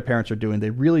admire what their parents are doing, they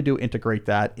really do integrate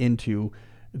that into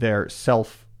their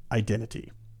self identity.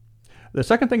 The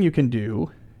second thing you can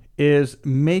do is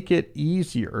make it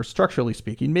easier, structurally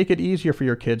speaking, make it easier for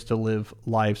your kids to live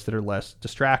lives that are less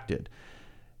distracted,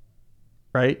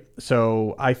 right?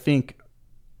 So I think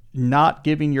not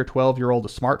giving your 12-year-old a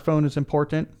smartphone is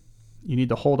important. You need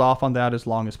to hold off on that as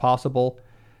long as possible.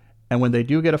 And when they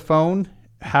do get a phone,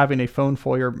 having a phone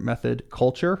foyer method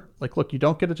culture, like, look, you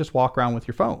don't get to just walk around with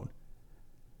your phone.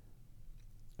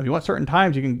 If you want certain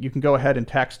times, you can go ahead and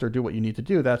text or do what you need to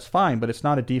do. That's fine, but it's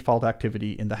not a default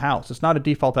activity in the house. It's not a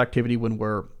default activity when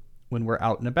we're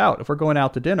out and about. If we're going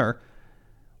out to dinner,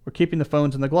 we're keeping the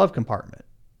phones in the glove compartment.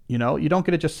 You don't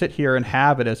get to just sit here and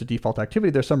have it as a default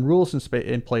activity. There's some rules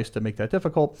in place to make that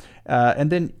difficult.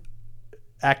 And then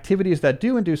activities that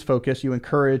do induce focus, you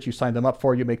encourage, you sign them up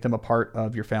for, you make them a part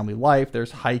of your family life.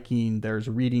 There's hiking, there's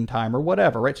reading time or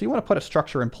whatever, right? So you want to put a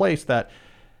structure in place that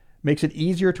makes it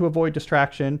easier to avoid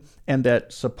distraction and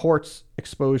that supports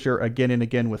exposure again and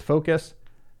again with focus.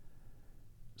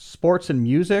 Sports and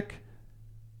music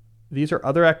These are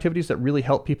other activities that really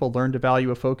help people learn the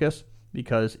value of focus,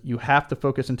 because you have to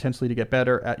focus intensely to get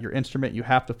better at your instrument. You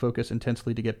have to focus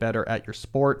intensely to get better at your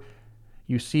sport.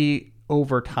 You see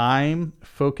over time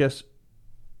focused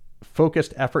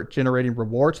effort generating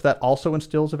rewards. That also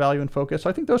instills a value in focus. So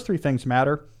I think those three things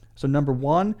matter. So number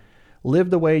one, live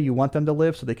the way you want them to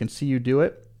live so they can see you do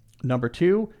it. Number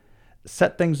two,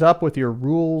 set things up with your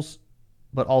rules,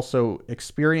 but also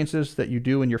experiences that you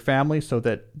do in your family so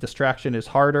that distraction is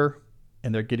harder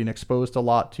and they're getting exposed a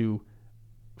lot to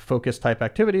focus type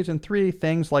activities. And three,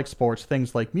 things like sports,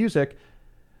 things like music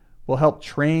will help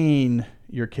train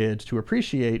your kids to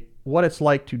appreciate what it's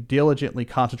like to diligently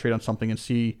concentrate on something and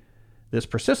see this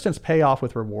persistence pay off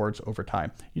with rewards over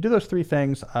time. You do those three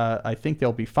things, I think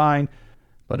they'll be fine.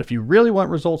 But if you really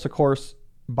want results, of course,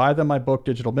 buy them my book,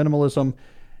 Digital Minimalism.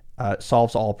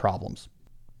 Solves all problems.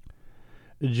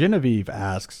 Genevieve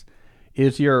asks,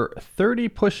 is your 30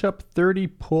 push-up, 30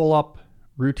 pull-up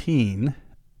routine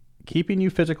keeping you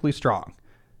physically strong?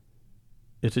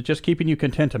 Is it just keeping you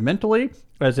content mentally,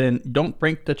 as in don't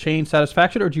break the chain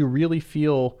satisfaction, or do you really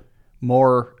feel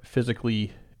more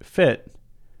physically fit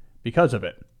because of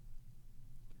it?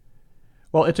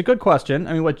 Well, it's a good question.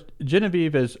 I mean, what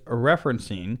Genevieve is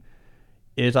referencing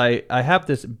is I have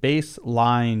this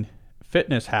baseline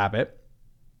fitness habit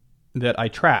that I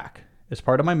track. As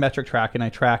part of my metric tracking, I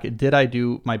track, did I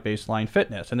do my baseline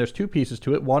fitness? And there's two pieces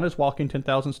to it. One is walking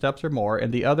 10,000 steps or more,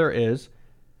 and the other is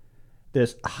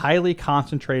this highly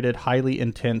concentrated, highly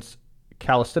intense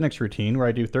calisthenics routine where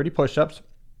I do 30 push-ups,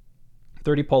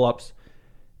 30 pull-ups,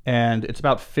 and it's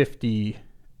about 50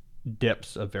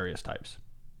 dips of various types.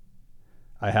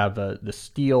 I have the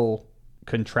steel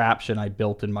contraption I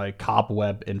built in my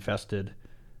cobweb-infested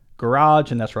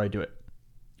garage, and that's where I do it.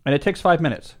 And it takes 5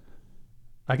 minutes.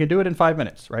 I can do it in 5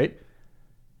 minutes, right?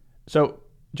 So,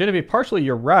 Genevieve, partially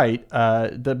you're right.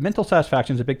 The mental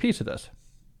satisfaction is a big piece of this.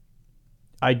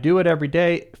 I do it every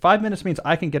day. 5 minutes means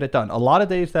I can get it done. A lot of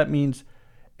days that means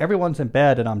everyone's in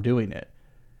bed and I'm doing it.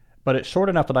 But it's short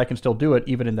enough that I can still do it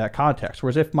even in that context.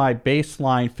 Whereas if my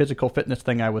baseline physical fitness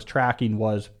thing I was tracking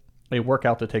was a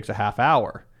workout that takes a half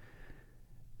hour,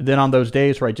 then on those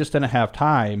days where I just didn't have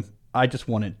time, I just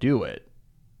wouldn't do it.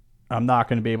 I'm not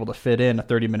going to be able to fit in a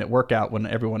 30-minute workout when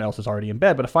everyone else is already in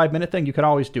bed. But a 5-minute thing, you can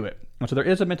always do it. And so there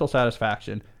is a mental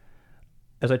satisfaction,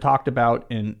 as I talked about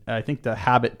in, I think, the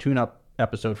habit tune-up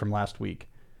episode from last week.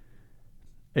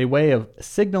 A way of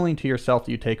signaling to yourself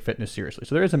that you take fitness seriously.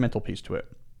 So there is a mental piece to it.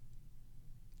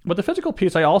 But the physical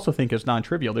piece I also think is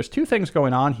non-trivial. There's two things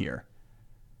going on here.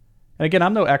 And again,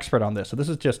 I'm no expert on this, so this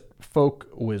is just folk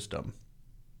wisdom.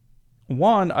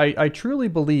 One, I truly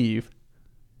believe,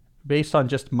 based on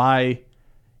just my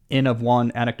N of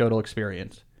one anecdotal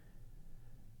experience,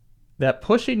 that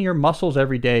pushing your muscles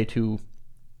every day to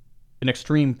an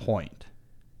extreme point,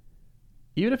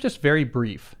 even if just very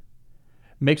brief,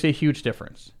 makes a huge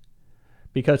difference.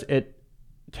 Because it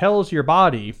tells your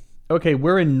body, okay,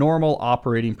 we're in normal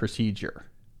operating procedure.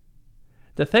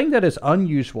 The thing that is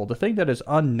unusual, the thing that is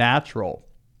unnatural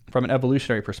from an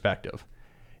evolutionary perspective,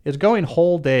 is going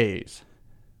whole days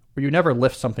where you never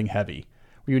lift something heavy,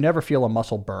 where you never feel a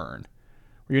muscle burn,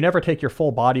 where you never take your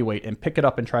full body weight and pick it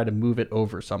up and try to move it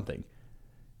over something.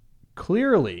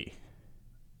 Clearly,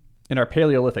 in our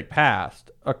Paleolithic past,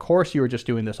 of course you were just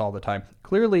doing this all the time.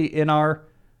 Clearly, in our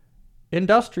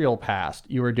industrial past,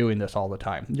 you were doing this all the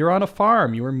time. You're on a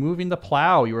farm, you were moving the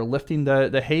plow, you were lifting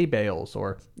the hay bales,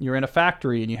 or you're in a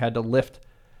factory and you had to lift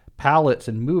pallets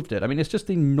and moved it. I mean, it's just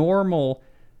the normal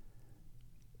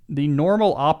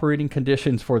operating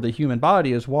conditions for the human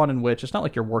body is one in which it's not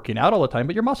like you're working out all the time,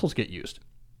 but your muscles get used.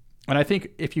 And I think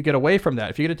if you get away from that,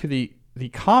 if you get into the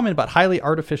common but highly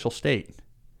artificial state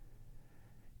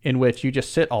in which you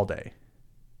just sit all day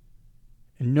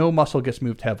and no muscle gets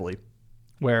moved heavily,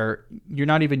 where you're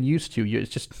not even used to,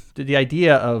 it's just the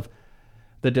idea of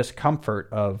the discomfort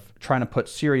of trying to put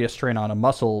serious strain on a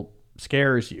muscle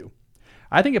scares you.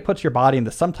 I think it puts your body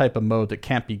into some type of mode that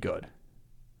can't be good.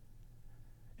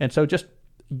 And so just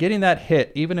getting that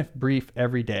hit, even if brief,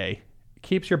 every day,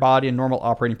 keeps your body in normal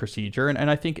operating procedure. And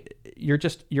I think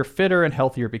you're fitter and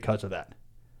healthier because of that.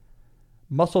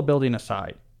 Muscle building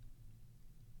aside,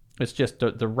 it's just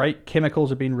the right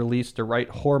chemicals are being released, the right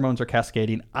hormones are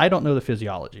cascading. I don't know the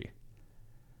physiology.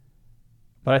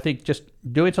 But I think just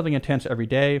doing something intense every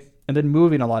day and then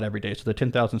moving a lot every day, so the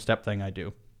 10,000 step thing I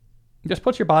do, just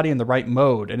puts your body in the right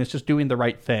mode and it's just doing the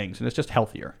right things and it's just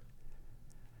healthier.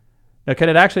 Now, can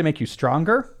it actually make you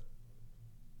stronger?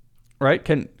 Right?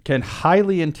 Can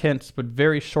highly intense but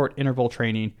very short interval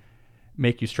training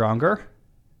make you stronger?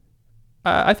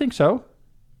 I think so.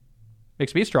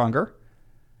 Makes me stronger.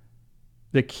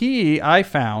 The key I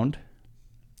found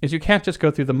is you can't just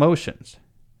go through the motions.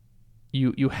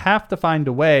 You have to find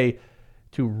a way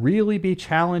to really be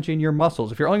challenging your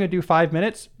muscles. If you're only going to do 5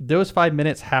 minutes, those 5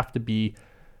 minutes have to be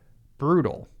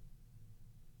brutal.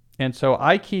 And so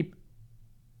I keep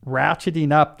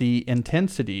ratcheting up the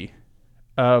intensity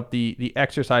of the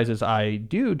exercises I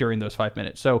do during those 5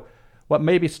 minutes. So what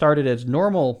maybe started as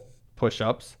normal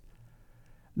push-ups,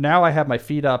 now I have my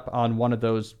feet up on one of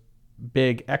those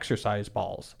big exercise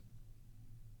balls.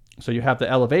 So you have the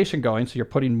elevation going, so you're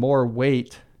putting more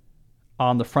weight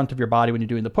on the front of your body when you're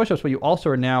doing the push-ups, but you also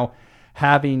are now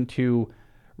having to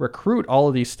recruit all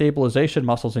of these stabilization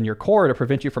muscles in your core to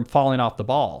prevent you from falling off the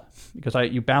ball, because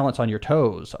you balance on your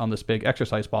toes on this big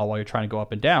exercise ball while you're trying to go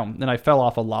up and down. And I fell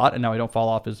off a lot, and now I don't fall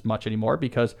off as much anymore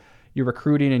because you're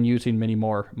recruiting and using many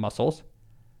more muscles.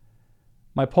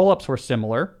 My pull-ups were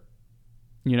similar.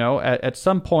 At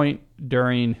some point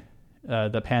during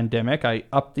the pandemic, I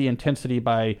upped the intensity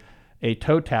by a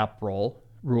toe tap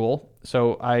rule.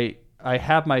 So I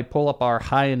have my pull-up bar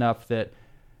high enough that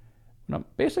when I'm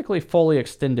basically fully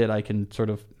extended, I can sort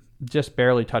of just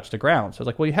barely touch the ground. So it's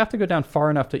like, well, you have to go down far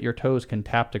enough that your toes can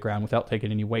tap the ground without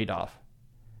taking any weight off.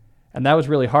 And that was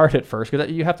really hard at first because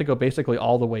you have to go basically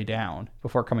all the way down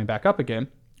before coming back up again,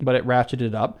 but it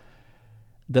ratcheted up.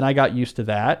 Then I got used to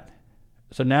that.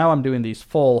 So now I'm doing these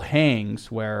full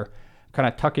hangs where I'm kind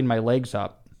of tucking my legs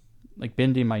up, like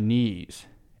bending my knees.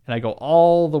 And I go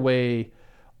all the way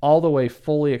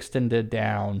fully extended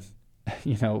down,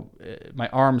 my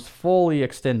arms fully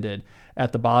extended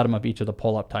at the bottom of each of the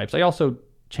pull-up types. I also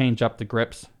change up the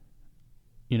grips,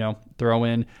 throw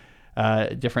in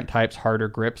different types, harder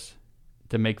grips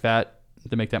to make that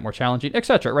more challenging,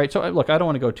 etc. Right? So look, I don't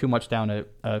want to go too much down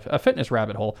a fitness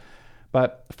rabbit hole,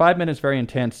 but 5 minutes, very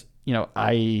intense.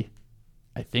 I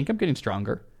think I'm getting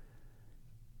stronger.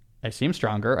 I seem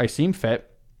stronger. I seem fit.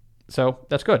 So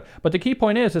that's good. But the key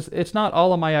point is it's not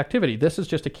all of my activity. This is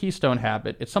just a keystone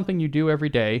habit. It's something you do every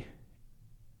day.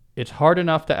 It's hard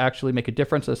enough to actually make a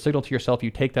difference, a signal to yourself.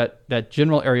 You take that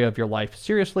general area of your life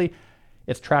seriously.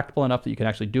 It's tractable enough that you can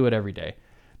actually do it every day.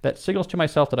 That signals to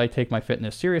myself that I take my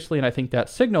fitness seriously, and I think that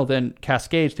signal then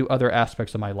cascades to other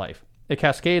aspects of my life. It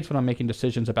cascades when I'm making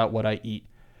decisions about what I eat.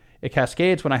 It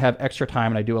cascades when I have extra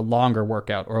time and I do a longer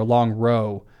workout or a long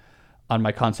row on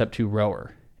my Concept 2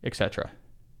 rower, etc.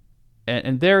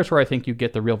 And there's where I think you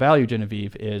get the real value,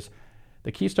 Genevieve, is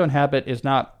the keystone habit is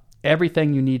not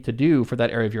everything you need to do for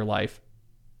that area of your life.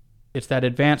 It's that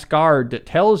advanced guard that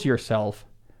tells yourself,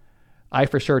 I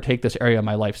for sure take this area of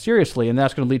my life seriously, and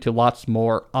that's going to lead to lots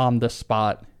more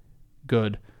on-the-spot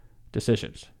good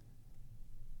decisions.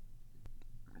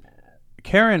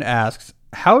 Karen asks,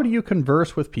 how do you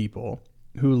converse with people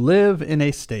who live in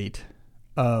a state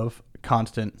of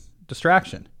constant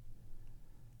distraction?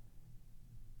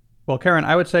 Well, Karen,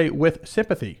 I would say with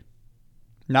sympathy,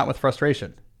 not with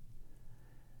frustration.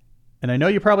 And I know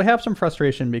you probably have some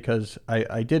frustration because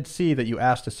I did see that you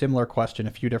asked a similar question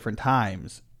a few different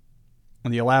times.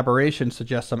 And the elaboration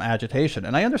suggests some agitation.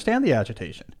 And I understand the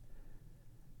agitation.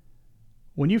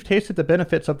 When you've tasted the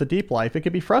benefits of the deep life, it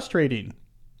can be frustrating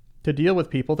to deal with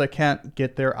people that can't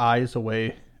get their eyes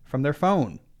away from their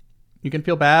phone. You can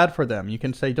feel bad for them. You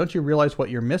can say, don't you realize what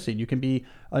you're missing? You can be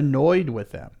annoyed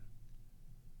with them.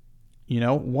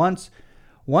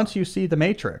 Once you see the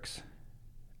Matrix,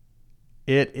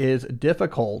 it is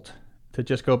difficult to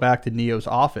just go back to Neo's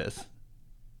office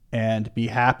and be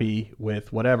happy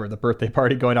with whatever, the birthday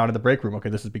party going on in the break room. Okay,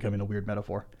 this is becoming a weird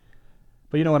metaphor.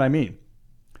 But you know what I mean.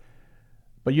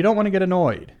 But you don't want to get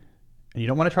annoyed. And you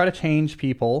don't want to try to change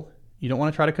people. You don't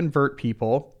want to try to convert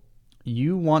people.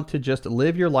 You want to just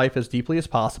live your life as deeply as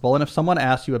possible. And if someone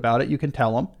asks you about it, you can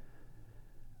tell them.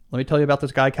 Let me tell you about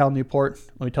this guy, Cal Newport.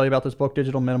 Let me tell you about this book,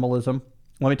 Digital Minimalism.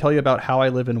 Let me tell you about how I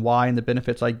live and why and the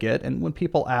benefits I get. And when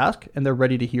people ask and they're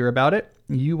ready to hear about it,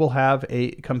 you will have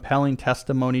a compelling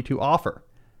testimony to offer.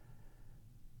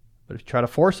 But if you try to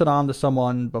force it on to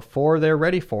someone before they're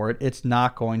ready for it, it's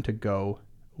not going to go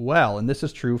well. And this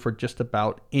is true for just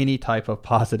about any type of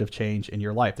positive change in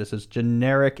your life. This is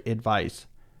generic advice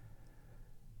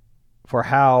for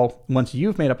how, once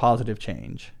you've made a positive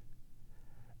change,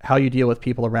 how you deal with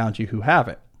people around you who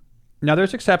haven't. Now,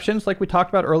 there's exceptions, like we talked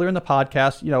about earlier in the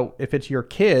podcast. If it's your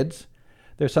kids,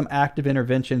 there's some active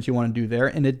interventions you want to do there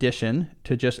in addition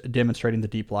to just demonstrating the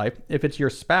deep life. If it's your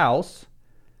spouse,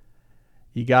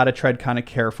 you got to tread kind of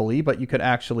carefully, but you could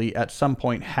actually at some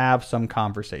point have some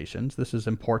conversations. This is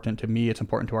important to me. It's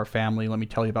important to our family. Let me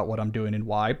tell you about what I'm doing and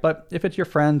why. But if it's your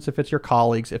friends, if it's your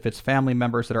colleagues, if it's family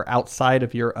members that are outside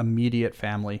of your immediate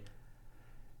family,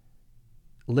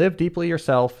 live deeply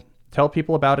yourself. Tell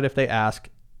people about it if they ask.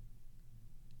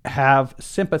 have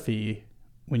sympathy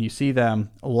when you see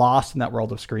them lost in that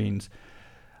world of screens.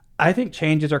 I think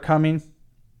changes are coming.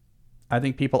 I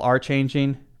think people are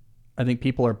changing. I think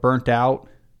people are burnt out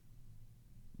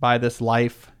by this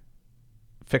life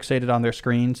fixated on their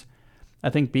screens. I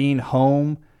think being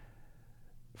home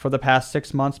for the past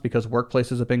 6 months because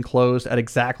workplaces have been closed at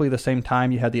exactly the same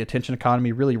time you had the attention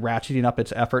economy really ratcheting up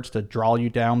its efforts to draw you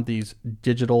down these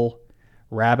digital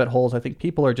rabbit holes. I think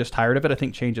people are just tired of it. I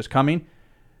think change is coming,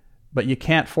 but you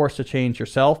can't force the change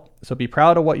yourself. So be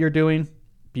proud of what you're doing.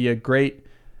 Be a great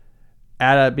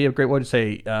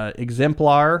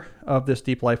exemplar of this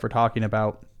deep life we're talking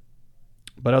about,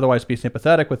 but otherwise be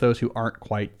sympathetic with those who aren't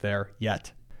quite there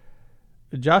yet.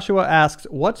 Joshua asks,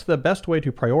 what's the best way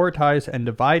to prioritize and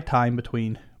divide time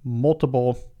between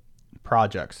multiple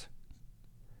projects?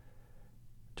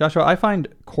 Joshua, I find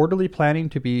quarterly planning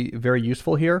to be very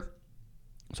useful here.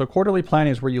 So quarterly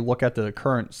planning is where you look at the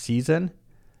current season.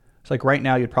 It's like right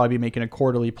now you'd probably be making a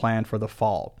quarterly plan for the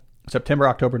fall. September,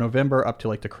 October, November, up to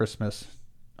like the Christmas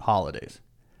holidays.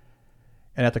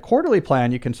 And at the quarterly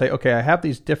plan, you can say, okay, I have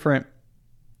these different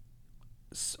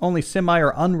only semi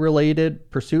or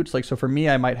unrelated pursuits. Like, so for me,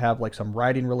 I might have like some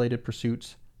writing related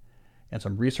pursuits and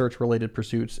some research related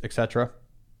pursuits, etc.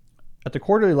 At the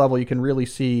quarterly level, you can really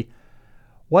see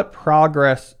what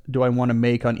progress do I want to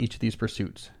make on each of these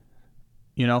pursuits.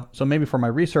 You know, so maybe for my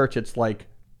research, it's like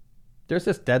there's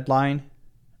this deadline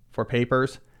for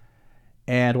papers.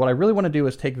 And what I really want to do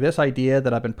is take this idea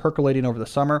that I've been percolating over the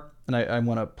summer, and I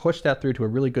want to push that through to a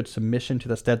really good submission to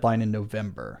this deadline in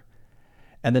November.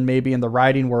 And then maybe in the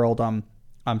writing world,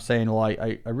 I'm saying, well,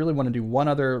 I really want to do one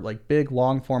other like big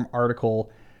long form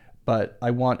article, but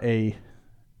I want a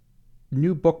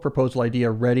new book proposal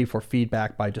idea ready for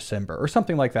feedback by December or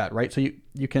something like that, right? So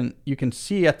you can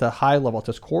see at the high level, at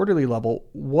this quarterly level,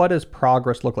 what does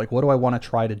progress look like? What do I want to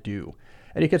try to do?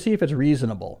 And you can see if it's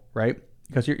reasonable, right?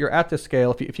 Because you're at this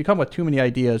scale. If you come with too many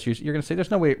ideas, you're going to say,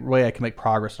 there's no way I can make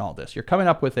progress in all this. You're coming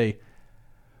up with a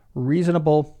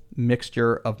reasonable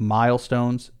mixture of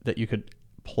milestones that you could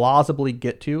plausibly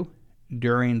get to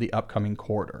during the upcoming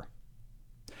quarter.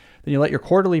 Then you let your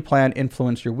quarterly plan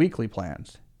influence your weekly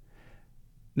plans.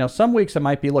 Now, some weeks it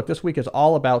might be, look, this week is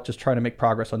all about just trying to make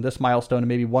progress on this milestone, and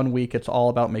maybe one week it's all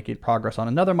about making progress on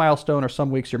another milestone, or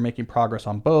some weeks you're making progress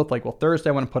on both. Like, well, Thursday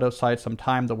I want to put aside some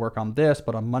time to work on this,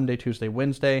 but on Monday, Tuesday,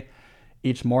 Wednesday,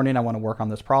 each morning I want to work on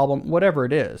this problem, whatever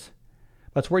it is.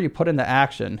 That's where you put into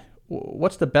action.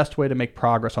 What's the best way to make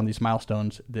progress on these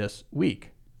milestones this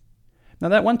week? Now,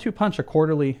 that 1-2 punch of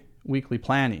quarterly, weekly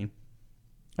planning,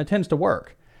 it tends to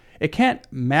work. It can't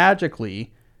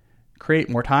magically create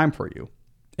more time for you.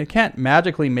 It can't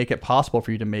magically make it possible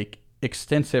for you to make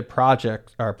extensive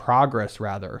progress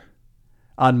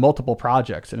on multiple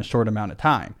projects in a short amount of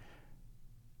time.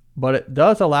 But it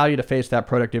does allow you to face that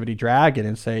productivity dragon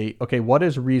and say, okay, what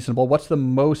is reasonable? What's the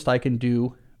most I can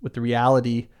do with the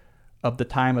reality of the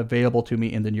time available to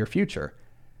me in the near future?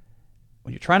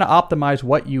 When you're trying to optimize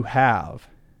what you have,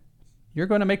 you're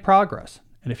going to make progress.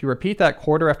 And if you repeat that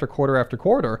quarter after quarter after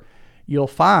quarter, you'll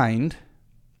find,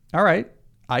 all right,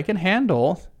 I can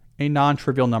handle a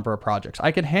non-trivial number of projects.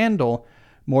 I can handle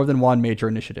more than one major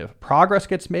initiative. Progress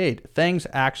gets made. Things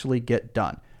actually get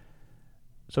done.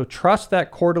 So trust that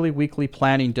quarterly, weekly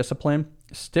planning discipline.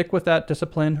 Stick with that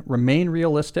discipline. Remain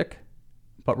realistic,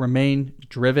 but remain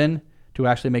driven to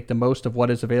actually make the most of what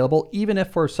is available, even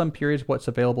if for some periods what's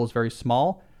available is very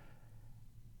small.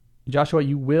 Joshua,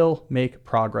 you will make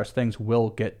progress. Things will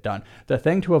get done. The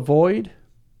thing to avoid,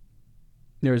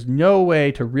 there's no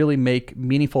way to really make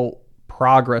meaningful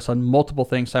progress on multiple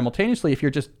things simultaneously if you're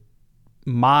just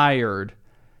mired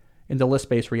in the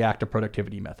list-based reactive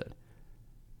productivity method.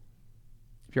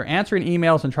 If you're answering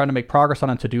emails and trying to make progress on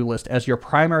a to-do list as your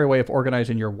primary way of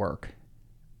organizing your work,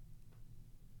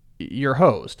 you're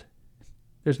hosed.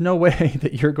 There's no way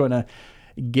that you're going to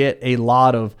get a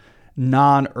lot of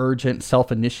non-urgent,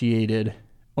 self-initiated,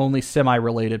 only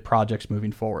semi-related projects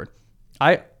moving forward.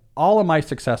 All of my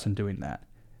success in doing that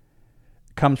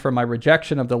comes from my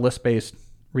rejection of the list-based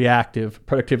reactive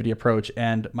productivity approach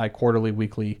and my quarterly,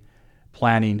 weekly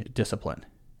planning discipline.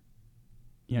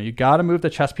 You know, you got to move the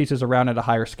chess pieces around at a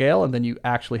higher scale, and then you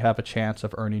actually have a chance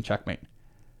of earning checkmate.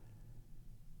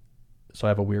 So I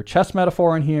have a weird chess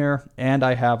metaphor in here, and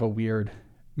I have a weird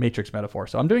matrix metaphor.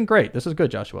 So I'm doing great. This is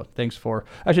good, Joshua. Thanks for...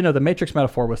 Actually, no, the matrix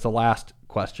metaphor was the last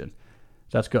question.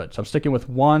 So that's good. So I'm sticking with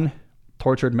one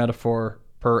tortured metaphor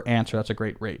per answer. That's a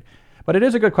great rate. But it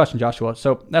is a good question, Joshua.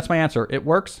 So that's my answer. It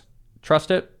works. Trust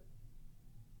it.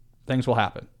 Things will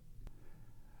happen.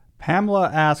 Pamela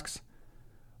asks,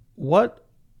 what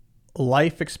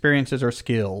life experiences or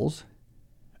skills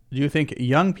do you think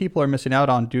young people are missing out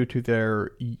on due to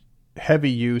their heavy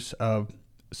use of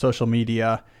social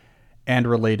media and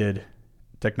related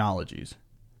technologies?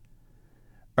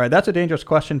 All right, that's a dangerous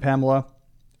question, Pamela.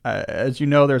 As you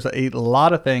know, there's a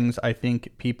lot of things I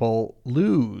think people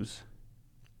lose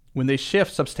when they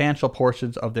shift substantial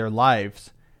portions of their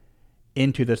lives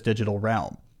into this digital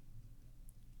realm.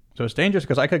 So it's dangerous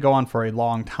because I could go on for a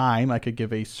long time. I could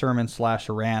give a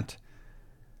sermon/rant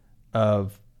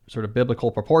of sort of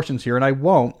biblical proportions here, and I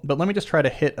won't, but let me just try to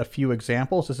hit a few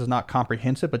examples. This is not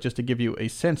comprehensive, but just to give you a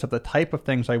sense of the type of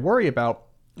things I worry about,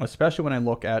 especially when I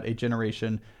look at a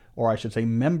generation, or I should say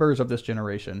members of this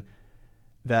generation,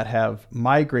 that have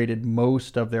migrated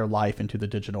most of their life into the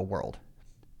digital world.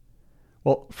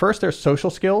 Well, first, there's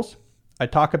social skills. I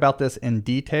talk about this in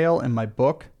detail in my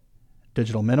book,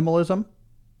 Digital Minimalism.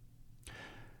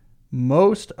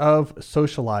 Most of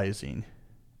socializing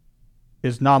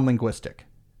is non-linguistic.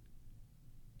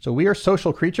 So we are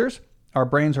social creatures. Our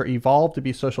brains are evolved to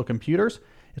be social computers.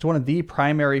 It's one of the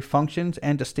primary functions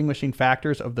and distinguishing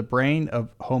factors of the brain of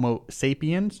Homo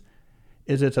sapiens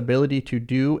is its ability to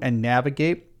do and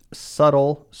navigate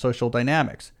subtle social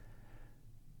dynamics.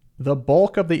 The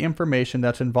bulk of the information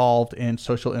that's involved in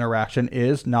social interaction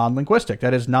is non-linguistic,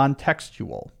 that is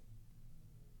non-textual.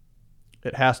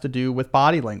 It has to do with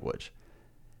body language.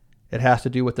 It has to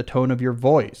do with the tone of your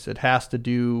voice. It has to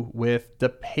do with the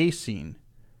pacing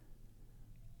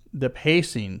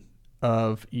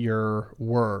of your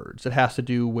words. It has to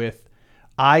do with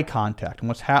eye contact and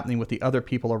what's happening with the other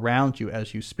people around you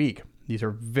as you speak. These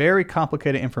are very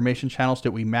complicated information channels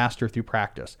that we master through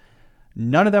practice.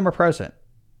 None of them are present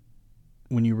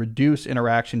when you reduce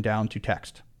interaction down to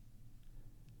text.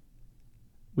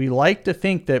 We like to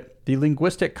think that the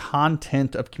linguistic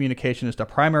content of communication is the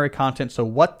primary content. So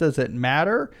what does it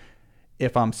matter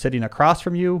if I'm sitting across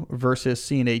from you versus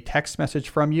seeing a text message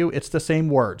from you? It's the same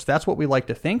words. That's what we like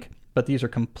to think, but these are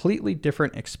completely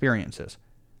different experiences.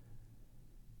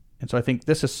 And so I think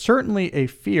this is certainly a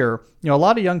fear. A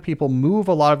lot of young people move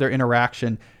a lot of their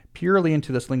interaction purely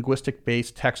into this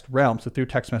linguistic-based text realm, so through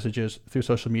text messages, through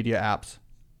social media apps,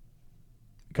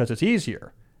 because it's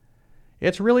easier.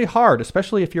 It's really hard,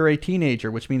 especially if you're a teenager,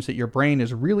 which means that your brain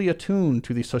is really attuned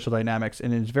to these social dynamics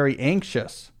and is very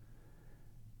anxious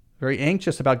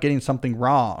about getting something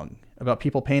wrong, about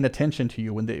people paying attention to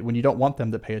you when you don't want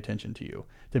them to pay attention to you,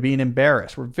 to being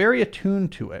embarrassed. We're very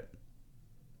attuned to it.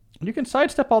 You can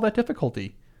sidestep all that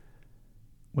difficulty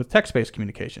with text-based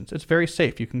communications. It's very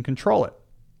safe. You can control it.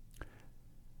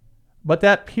 But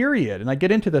that period, and I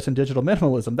get into this in Digital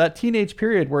Minimalism, that teenage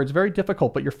period where it's very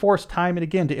difficult, but you're forced time and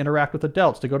again to interact with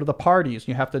adults, to go to the parties.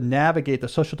 You have to navigate the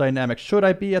social dynamics. Should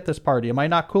I be at this party? Am I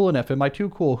not cool enough? Am I too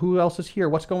cool? Who else is here?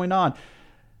 What's going on?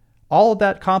 All of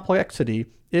that complexity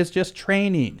is just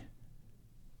training.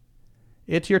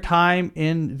 It's your time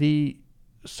in the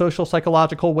social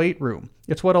psychological weight room.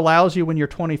 It's what allows you when you're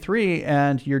 23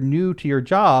 and you're new to your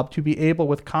job to be able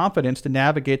with confidence to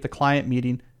navigate the client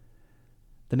meeting,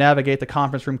 to navigate the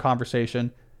conference room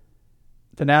conversation,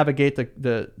 to navigate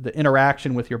the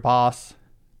interaction with your boss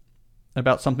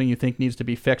about something you think needs to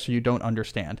be fixed or you don't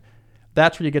understand.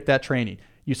 That's where you get that training.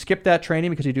 You skip that training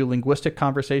because you do linguistic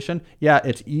conversation. Yeah,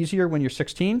 it's easier when you're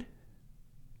 16,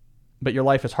 but your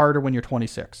life is harder when you're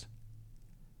 26.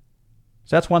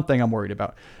 So that's one thing I'm worried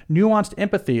about. Nuanced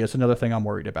empathy is another thing I'm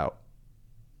worried about.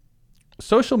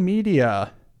 Social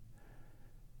media,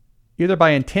 either by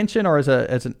intention or as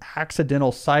an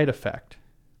accidental side effect,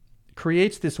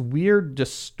 creates this weird,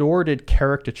 distorted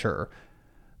caricature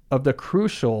of the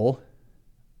crucial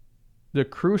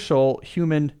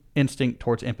human instinct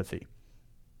towards empathy.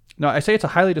 Now, I say it's a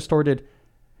highly distorted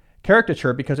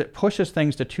caricature because it pushes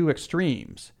things to two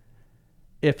extremes.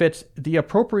 If it's the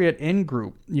appropriate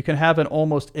in-group, you can have an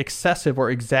almost excessive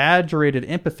or exaggerated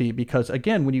empathy because,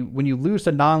 again, when you lose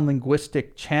the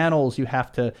non-linguistic channels, you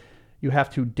have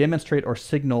to demonstrate or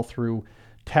signal through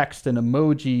text and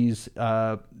emojis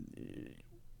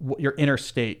your inner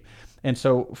state. And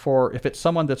so if it's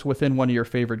someone that's within one of your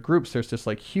favorite groups, there's this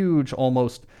like huge,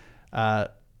 almost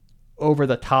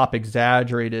over-the-top,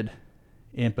 exaggerated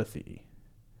empathy.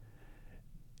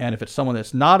 And if it's someone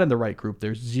that's not in the right group,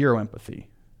 there's zero empathy.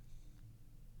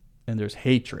 And there's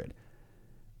hatred,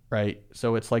 right?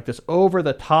 So it's like this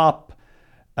over-the-top,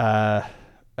 I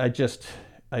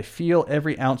feel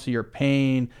every ounce of your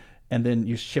pain, and then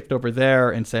you shift over there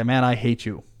and say, man, I hate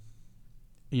you.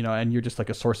 And you're just like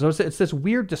a source. So it's this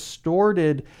weird,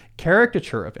 distorted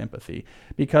caricature of empathy,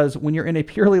 because when you're in a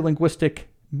purely linguistic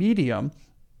medium,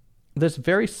 this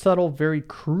very subtle, very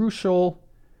crucial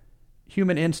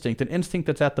human instinct, an instinct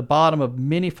that's at the bottom of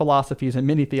many philosophies and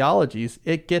many theologies,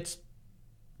 it gets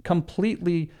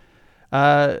completely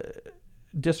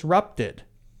disrupted.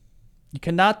 You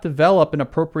cannot develop an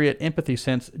appropriate empathy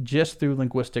sense just through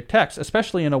linguistic text,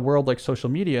 especially in a world like social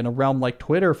media, in a realm like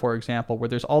Twitter, for example, where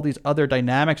there's all these other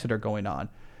dynamics that are going on,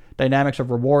 dynamics of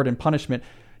reward and punishment.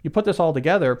 You put this all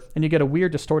together and you get a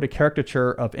weird, distorted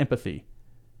caricature of empathy.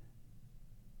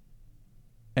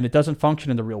 And it doesn't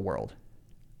function in the real world.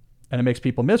 And it makes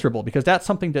people miserable because that's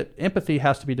something that empathy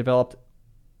has to be developed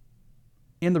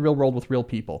in the real world with real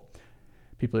people.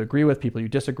 People you agree with, people you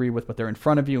disagree with, but they're in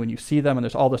front of you and you see them and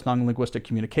there's all this non-linguistic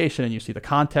communication and you see the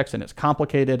context and it's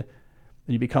complicated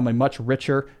and you become a much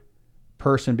richer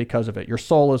person because of it. Your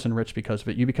soul is enriched because of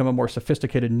it. You become a more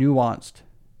sophisticated, nuanced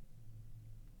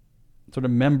sort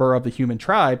of member of the human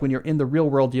tribe when you're in the real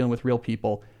world dealing with real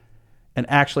people and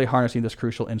actually harnessing this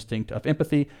crucial instinct of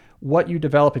empathy. What you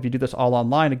develop if you do this all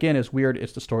online, again, is weird,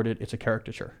 it's distorted, it's a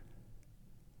caricature.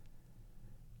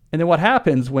 And then what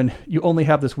happens when you only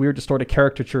have this weird, distorted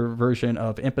caricature version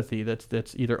of empathy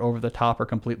that's either over the top or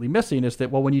completely missing is that,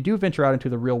 well, when you do venture out into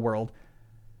the real world,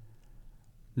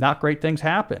 not great things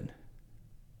happen.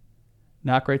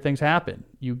 Not great things happen.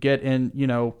 You get in,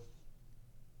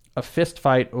 a fist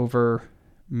fight over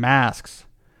masks,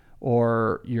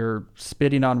 or you're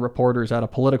spitting on reporters at a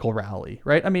political rally,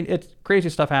 right? I mean, it's crazy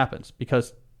stuff happens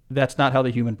because that's not how the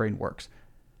human brain works.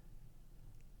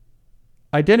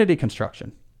 Identity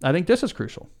construction. I think this is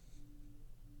crucial.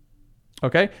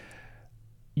 Okay?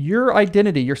 Your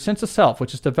identity, your sense of self,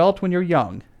 which is developed when you're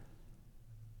young,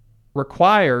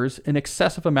 requires an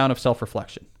excessive amount of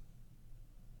self-reflection.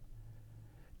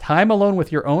 Time alone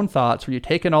with your own thoughts, where you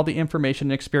take in all the information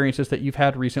and experiences that you've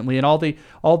had recently and all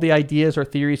the ideas or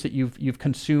theories that you've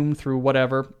consumed through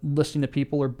whatever, listening to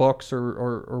people or books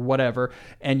or whatever,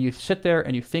 and you sit there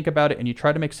and you think about it and you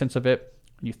try to make sense of it.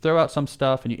 You throw out some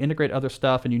stuff and you integrate other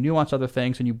stuff and you nuance other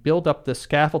things and you build up the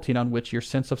scaffolding on which your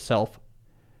sense of self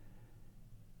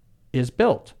is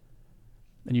built.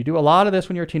 And you do a lot of this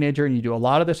when you're a teenager and you do a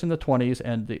lot of this in the 20s,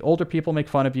 and the older people make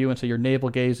fun of you and so you're navel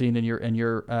gazing and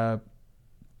you're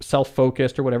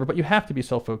self-focused or whatever, but you have to be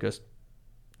self-focused.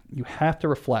 You have to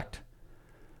reflect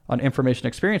on information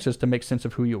experiences to make sense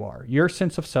of who you are. Your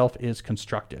sense of self is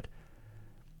constructed,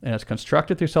 and it's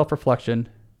constructed through self-reflection.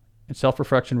 And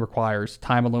self-reflection requires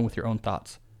time alone with your own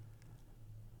thoughts.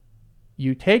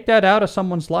 You take that out of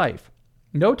someone's life.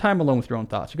 No time alone with your own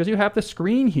thoughts because you have the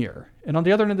screen here. And on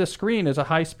the other end of the screen is a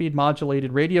high-speed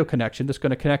modulated radio connection that's going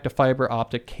to connect to fiber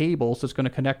optic cables that's going to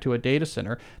connect to a data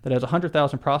center that has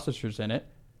 100,000 processors in it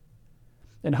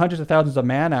and hundreds of thousands of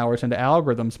man-hours into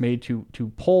algorithms made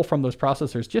to pull from those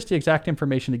processors just the exact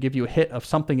information to give you a hit of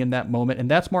something in that moment. And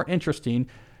that's more interesting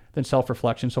than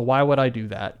self-reflection. So why would I do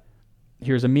that?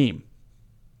 Here's a meme.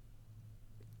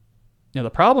 Now,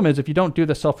 the problem is if you don't do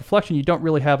the self-reflection, you don't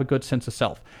really have a good sense of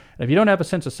self. And if you don't have a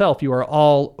sense of self, you are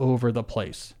all over the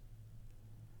place.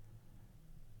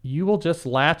 You will just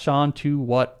latch on to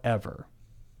whatever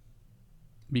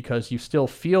because you still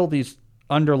feel these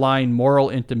underlying moral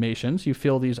intimations. You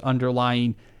feel these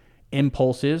underlying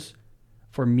impulses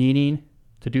for meaning,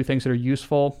 to do things that are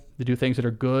useful, to do things that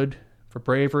are good, for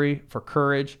bravery, for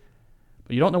courage.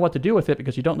 But you don't know what to do with it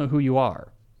because you don't know who you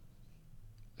are.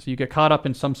 So you get caught up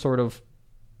in some sort of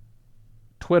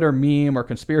Twitter meme or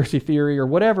conspiracy theory or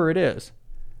whatever it is,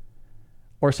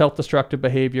 or self-destructive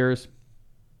behaviors.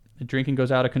 The drinking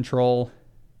goes out of control.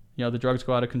 The drugs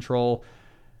go out of control.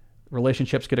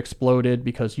 Relationships get exploded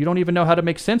because you don't even know how to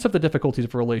make sense of the difficulties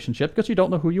of a relationship because you don't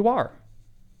know who you are.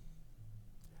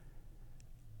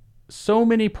 So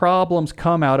many problems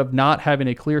come out of not having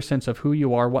a clear sense of who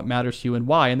you are, what matters to you, and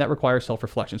why, and that requires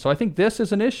self-reflection. So I think this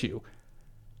is an issue.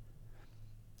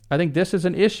 I think this is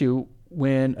an issue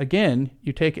when, again,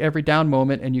 you take every down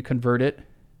moment and you convert it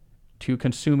to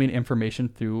consuming information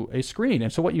through a screen.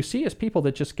 And so what you see is people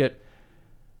that just get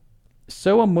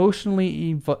so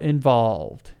emotionally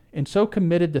involved and so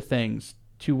committed to things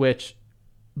to which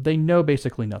they know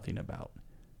basically nothing about.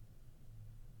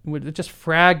 With just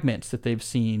fragments that they've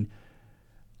seen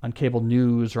on cable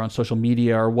news or on social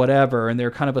media or whatever, and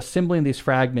they're kind of assembling these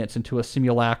fragments into a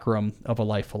simulacrum of a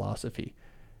life philosophy,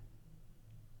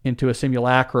 into a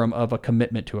simulacrum of a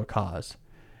commitment to a cause.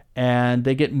 And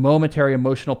they get momentary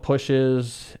emotional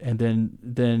pushes, and then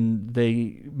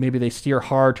they steer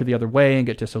hard to the other way and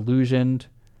get disillusioned.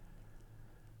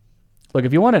 Look,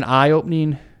 if you want an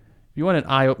eye-opening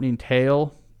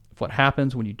tale of what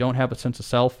happens when you don't have a sense of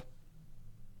self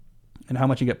and how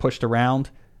much you get pushed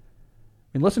around,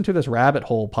 I mean, listen to this Rabbit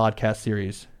Hole podcast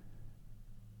series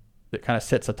that kind of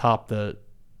sits atop the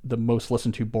most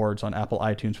listened to boards on Apple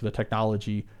iTunes for the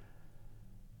technology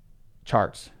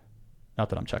charts. Not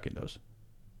that I'm checking those.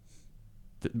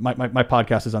 My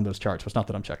podcast is on those charts, so it's not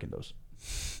that I'm checking those.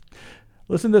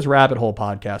 Listen to this Rabbit Hole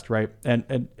podcast, right?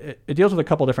 And it deals with a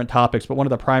couple different topics, but one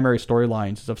of the primary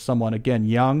storylines is of someone, again,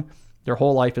 young. Their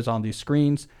whole life is on these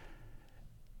screens.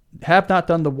 Have not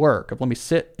done the work of let me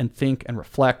sit and think and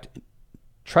reflect,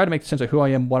 try to make sense of who I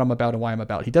am, what I'm about, and why I'm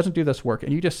about. He doesn't do this work,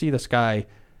 and you just see this guy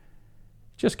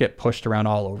just get pushed around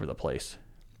all over the place.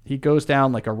 He goes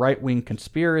down like a right-wing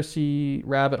conspiracy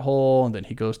rabbit hole, and then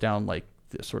he goes down like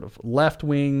this sort of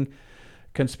left-wing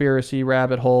conspiracy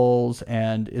rabbit holes,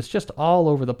 and is just all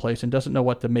over the place and doesn't know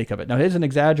what to make of it. Now, it is an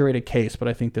exaggerated case, but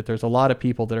I think that there's a lot of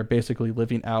people that are basically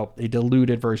living out a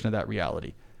diluted version of that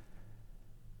reality.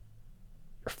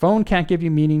 Your phone can't give you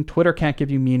meaning. Twitter can't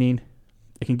give you meaning.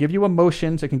 It can give you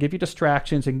emotions. It can give you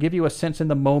distractions. It can give you a sense in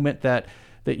the moment that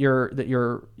you're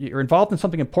involved in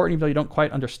something important, even though you don't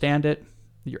quite understand it.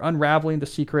 That you're unraveling the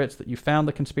secrets. That you found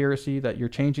the conspiracy. That you're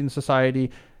changing the society.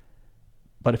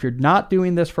 But if you're not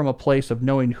doing this from a place of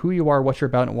knowing who you are, what you're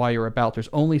about, and why you're about, there's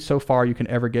only so far you can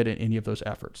ever get in any of those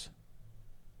efforts.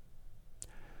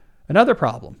 Another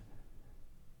problem: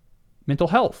 mental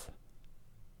health.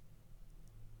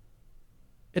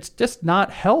 It's just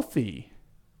not healthy.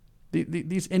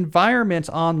 These environments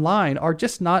online are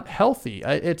just not healthy.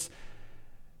 It's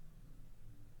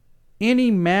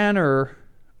any manner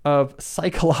of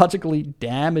psychologically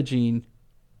damaging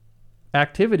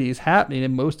activities happening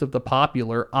in most of the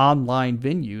popular online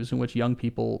venues in which young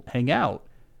people hang out.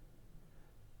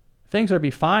 Things would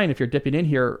be fine if you're dipping in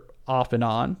here off and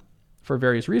on for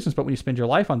various reasons, but when you spend your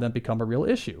life on them, become a real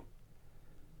issue.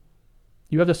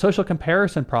 You have the social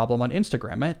comparison problem on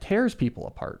Instagram, and it tears people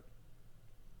apart.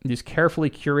 These carefully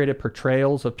curated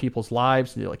portrayals of people's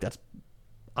lives, and you're like,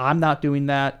 I'm not doing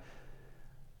that.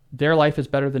 Their life is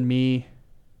better than me.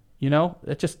 You know,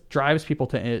 it just drives people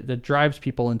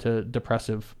into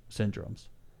depressive syndromes.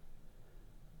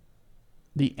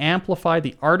 The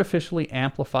artificially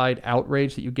amplified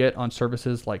outrage that you get on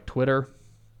services like Twitter.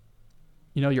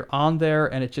 You know, you're on there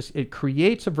and it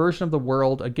creates a version of the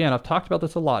world. Again, I've talked about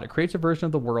this a lot. It creates a version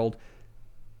of the world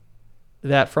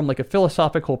that from like a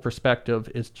philosophical perspective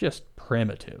is just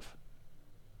primitive.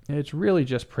 It's really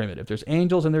just primitive. There's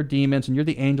angels and they're demons, and you're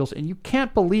the angels, and you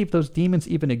can't believe those demons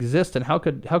even exist. And how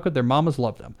could their mamas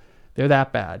love them? They're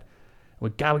that bad.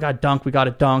 We got dunked. We got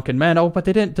a dunk, and man, but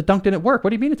the dunk didn't work. What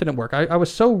do you mean it didn't work? I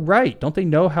was so right. Don't they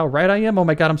know how right I am? Oh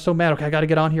my God, I'm so mad. Okay, I got to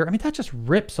get on here. I mean, that just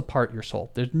rips apart your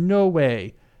soul. There's no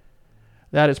way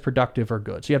that is productive or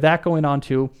good. So you have that going on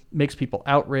too. Makes people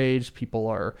outraged. People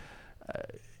are.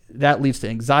 That leads to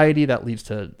anxiety. That leads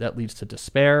to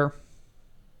despair.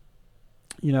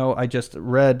 You know, I just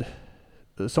read,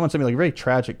 someone sent me like a very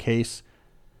tragic case,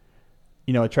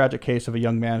 a tragic case of a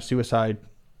young man, suicide.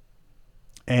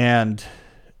 And,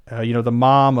 the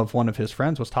mom of one of his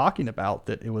friends was talking about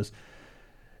that it was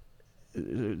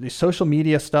the social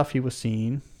media stuff he was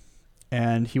seeing.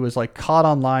 And he was like caught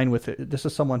online with it. This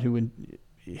is someone who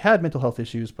he had mental health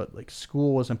issues, but like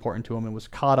school was important to him and was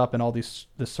caught up in all this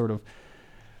sort of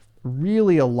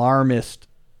really alarmist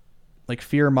like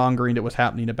fear-mongering that was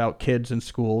happening about kids in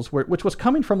schools, which was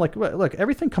coming from like, look,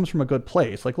 everything comes from a good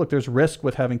place. Like, look, there's risk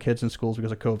with having kids in schools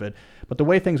because of COVID. But the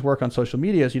way things work on social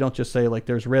media is you don't just say, like,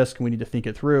 there's risk and we need to think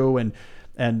it through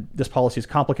and this policy is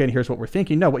complicated. Here's what we're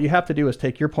thinking. No, what you have to do is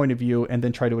take your point of view and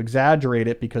then try to exaggerate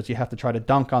it because you have to try to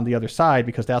dunk on the other side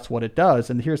because that's what it does.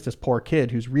 And here's this poor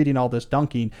kid who's reading all this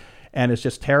dunking and is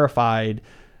just terrified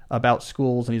about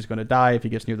schools and he's going to die if he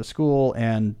gets near the school,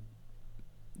 and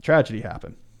tragedy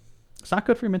happened. It's not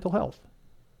good for your mental health.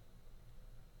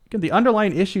 Again, the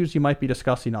underlying issues you might be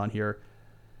discussing on here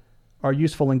are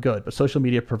useful and good, but social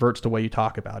media perverts the way you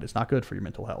talk about it. It's not good for your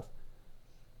mental health.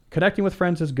 Connecting with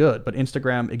friends is good, but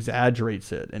Instagram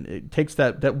exaggerates it. And it takes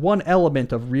that one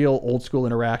element of real old school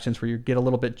interactions where you get a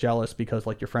little bit jealous because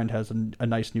like your friend has a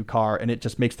nice new car, and it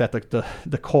just makes that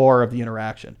the core of the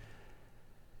interaction.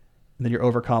 And then you're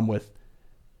overcome with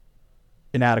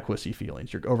inadequacy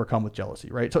feelings. You're overcome with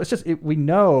jealousy, right? So it's just, we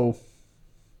know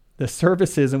the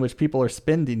services in which people are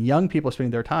spending, young people are spending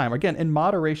their time, again, in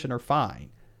moderation are fine.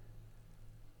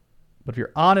 But if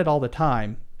you're on it all the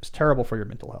time, it's terrible for your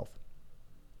mental health.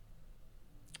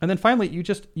 And then finally,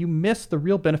 you miss the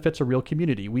real benefits of real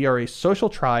community. We are a social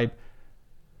tribe.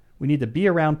 We need to be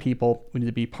around people. We need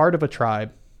to be part of a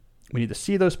tribe. We need to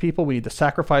see those people. We need to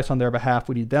sacrifice on their behalf.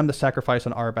 We need them to sacrifice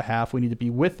on our behalf. We need to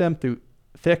be with them through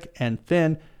thick and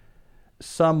thin.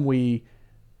 Some we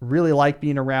really like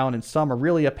being around, and some are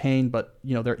really a pain, but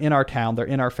they're in our town, they're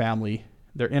in our family,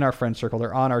 they're in our friend circle,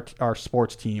 they're on our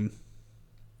sports team.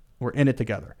 We're in it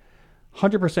together.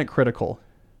 100% critical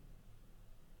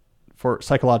for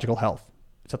psychological health.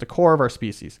 It's at the core of our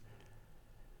species.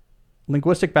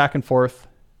 linguistic back and forth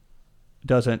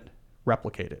doesn't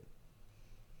replicate it.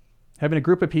 Having a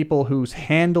group of people whose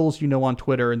handles you know on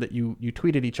Twitter and that you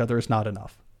tweet at each other is not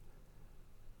enough.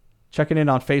 Checking in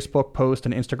on Facebook post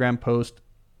and Instagram post,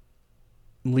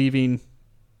 leaving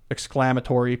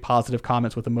exclamatory positive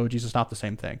comments with emojis is not the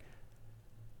same thing.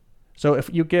 So if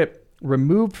you get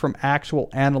removed from actual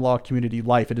analog community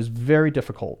life, it is very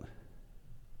difficult.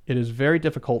 It is very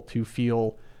difficult to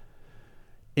feel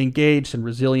engaged and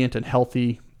resilient and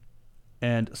healthy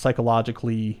and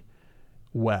psychologically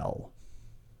well.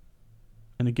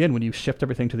 And again, when you shift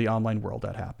everything to the online world,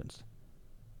 that happens.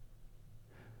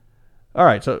 All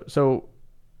right, so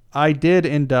I did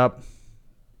end up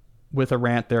with a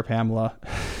rant there, Pamela.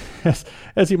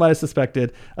 As you might have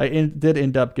suspected, I did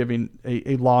end up giving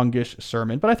a longish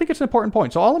sermon, but I think it's an important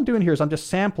point. So all I'm doing here is I'm just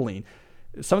sampling.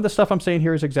 Some of the stuff I'm saying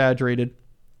here is exaggerated.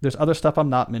 There's other stuff I'm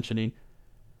not mentioning.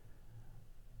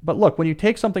 But look, when you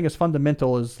take something as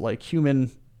fundamental as like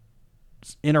human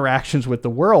interactions with the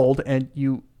world and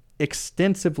you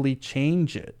extensively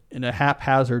change it in a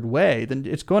haphazard way, then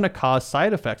it's going to cause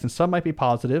side effects. And some might be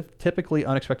positive. Typically,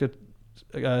 unexpected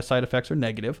side effects are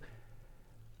negative.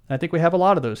 And I think we have a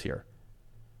lot of those here.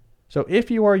 So if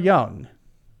you are young,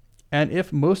 and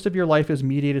if most of your life is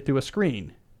mediated through a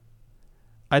screen,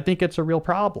 I think it's a real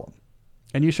problem.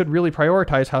 And you should really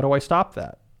prioritize, how do I stop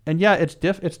that? And yeah,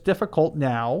 it's difficult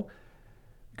now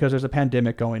because there's a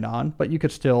pandemic going on, but you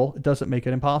could still, it doesn't make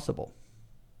it impossible.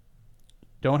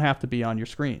 Don't have to be on your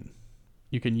screen.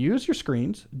 You can use your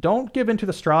screens. Don't give in to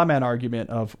the straw man argument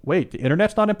of, wait, the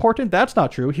internet's not important? That's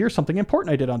not true. Here's something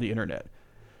important I did on the internet.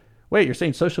 Wait, you're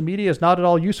saying social media is not at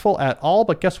all useful at all,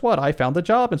 but guess what? I found a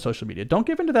job in social media. Don't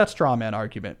give in to that straw man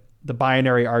argument, the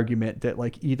binary argument that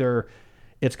like either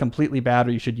it's completely bad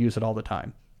or you should use it all the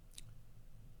time.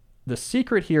 The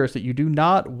secret here is that you do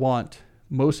not want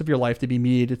most of your life to be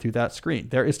mediated through that screen.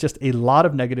 There is just a lot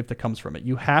of negative that comes from it.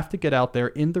 You have to get out there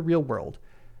in the real world,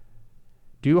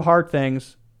 do hard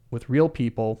things with real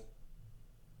people,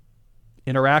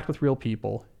 interact with real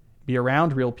people, be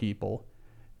around real people,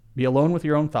 be alone with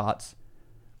your own thoughts.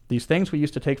 These things we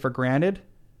used to take for granted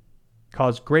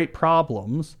cause great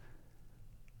problems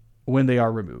when they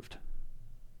are removed.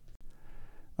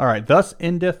 All right, thus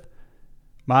endeth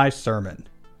my sermon.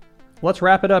 Let's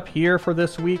wrap it up here for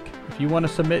this week. If you want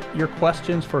to submit your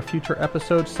questions for future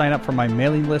episodes, sign up for my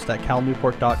mailing list at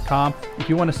calnewport.com. If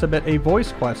you want to submit a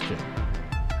voice question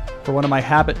for one of my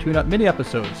Habit Tune-Up mini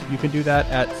episodes, you can do that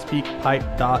at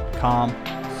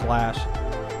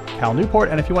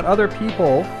speakpipe.com/calnewport. And if you want other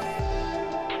people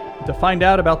to find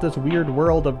out about this weird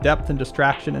world of depth and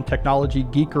distraction and technology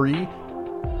geekery,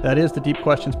 that is the Deep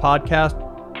Questions Podcast,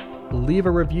 leave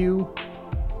a review,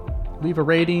 leave a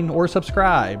rating, or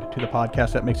subscribe to the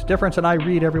podcast. That makes a difference, and I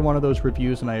read every one of those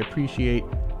reviews, and I appreciate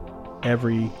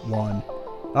every one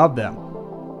of them.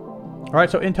 All right,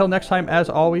 so until next time, as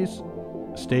always,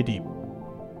 stay deep.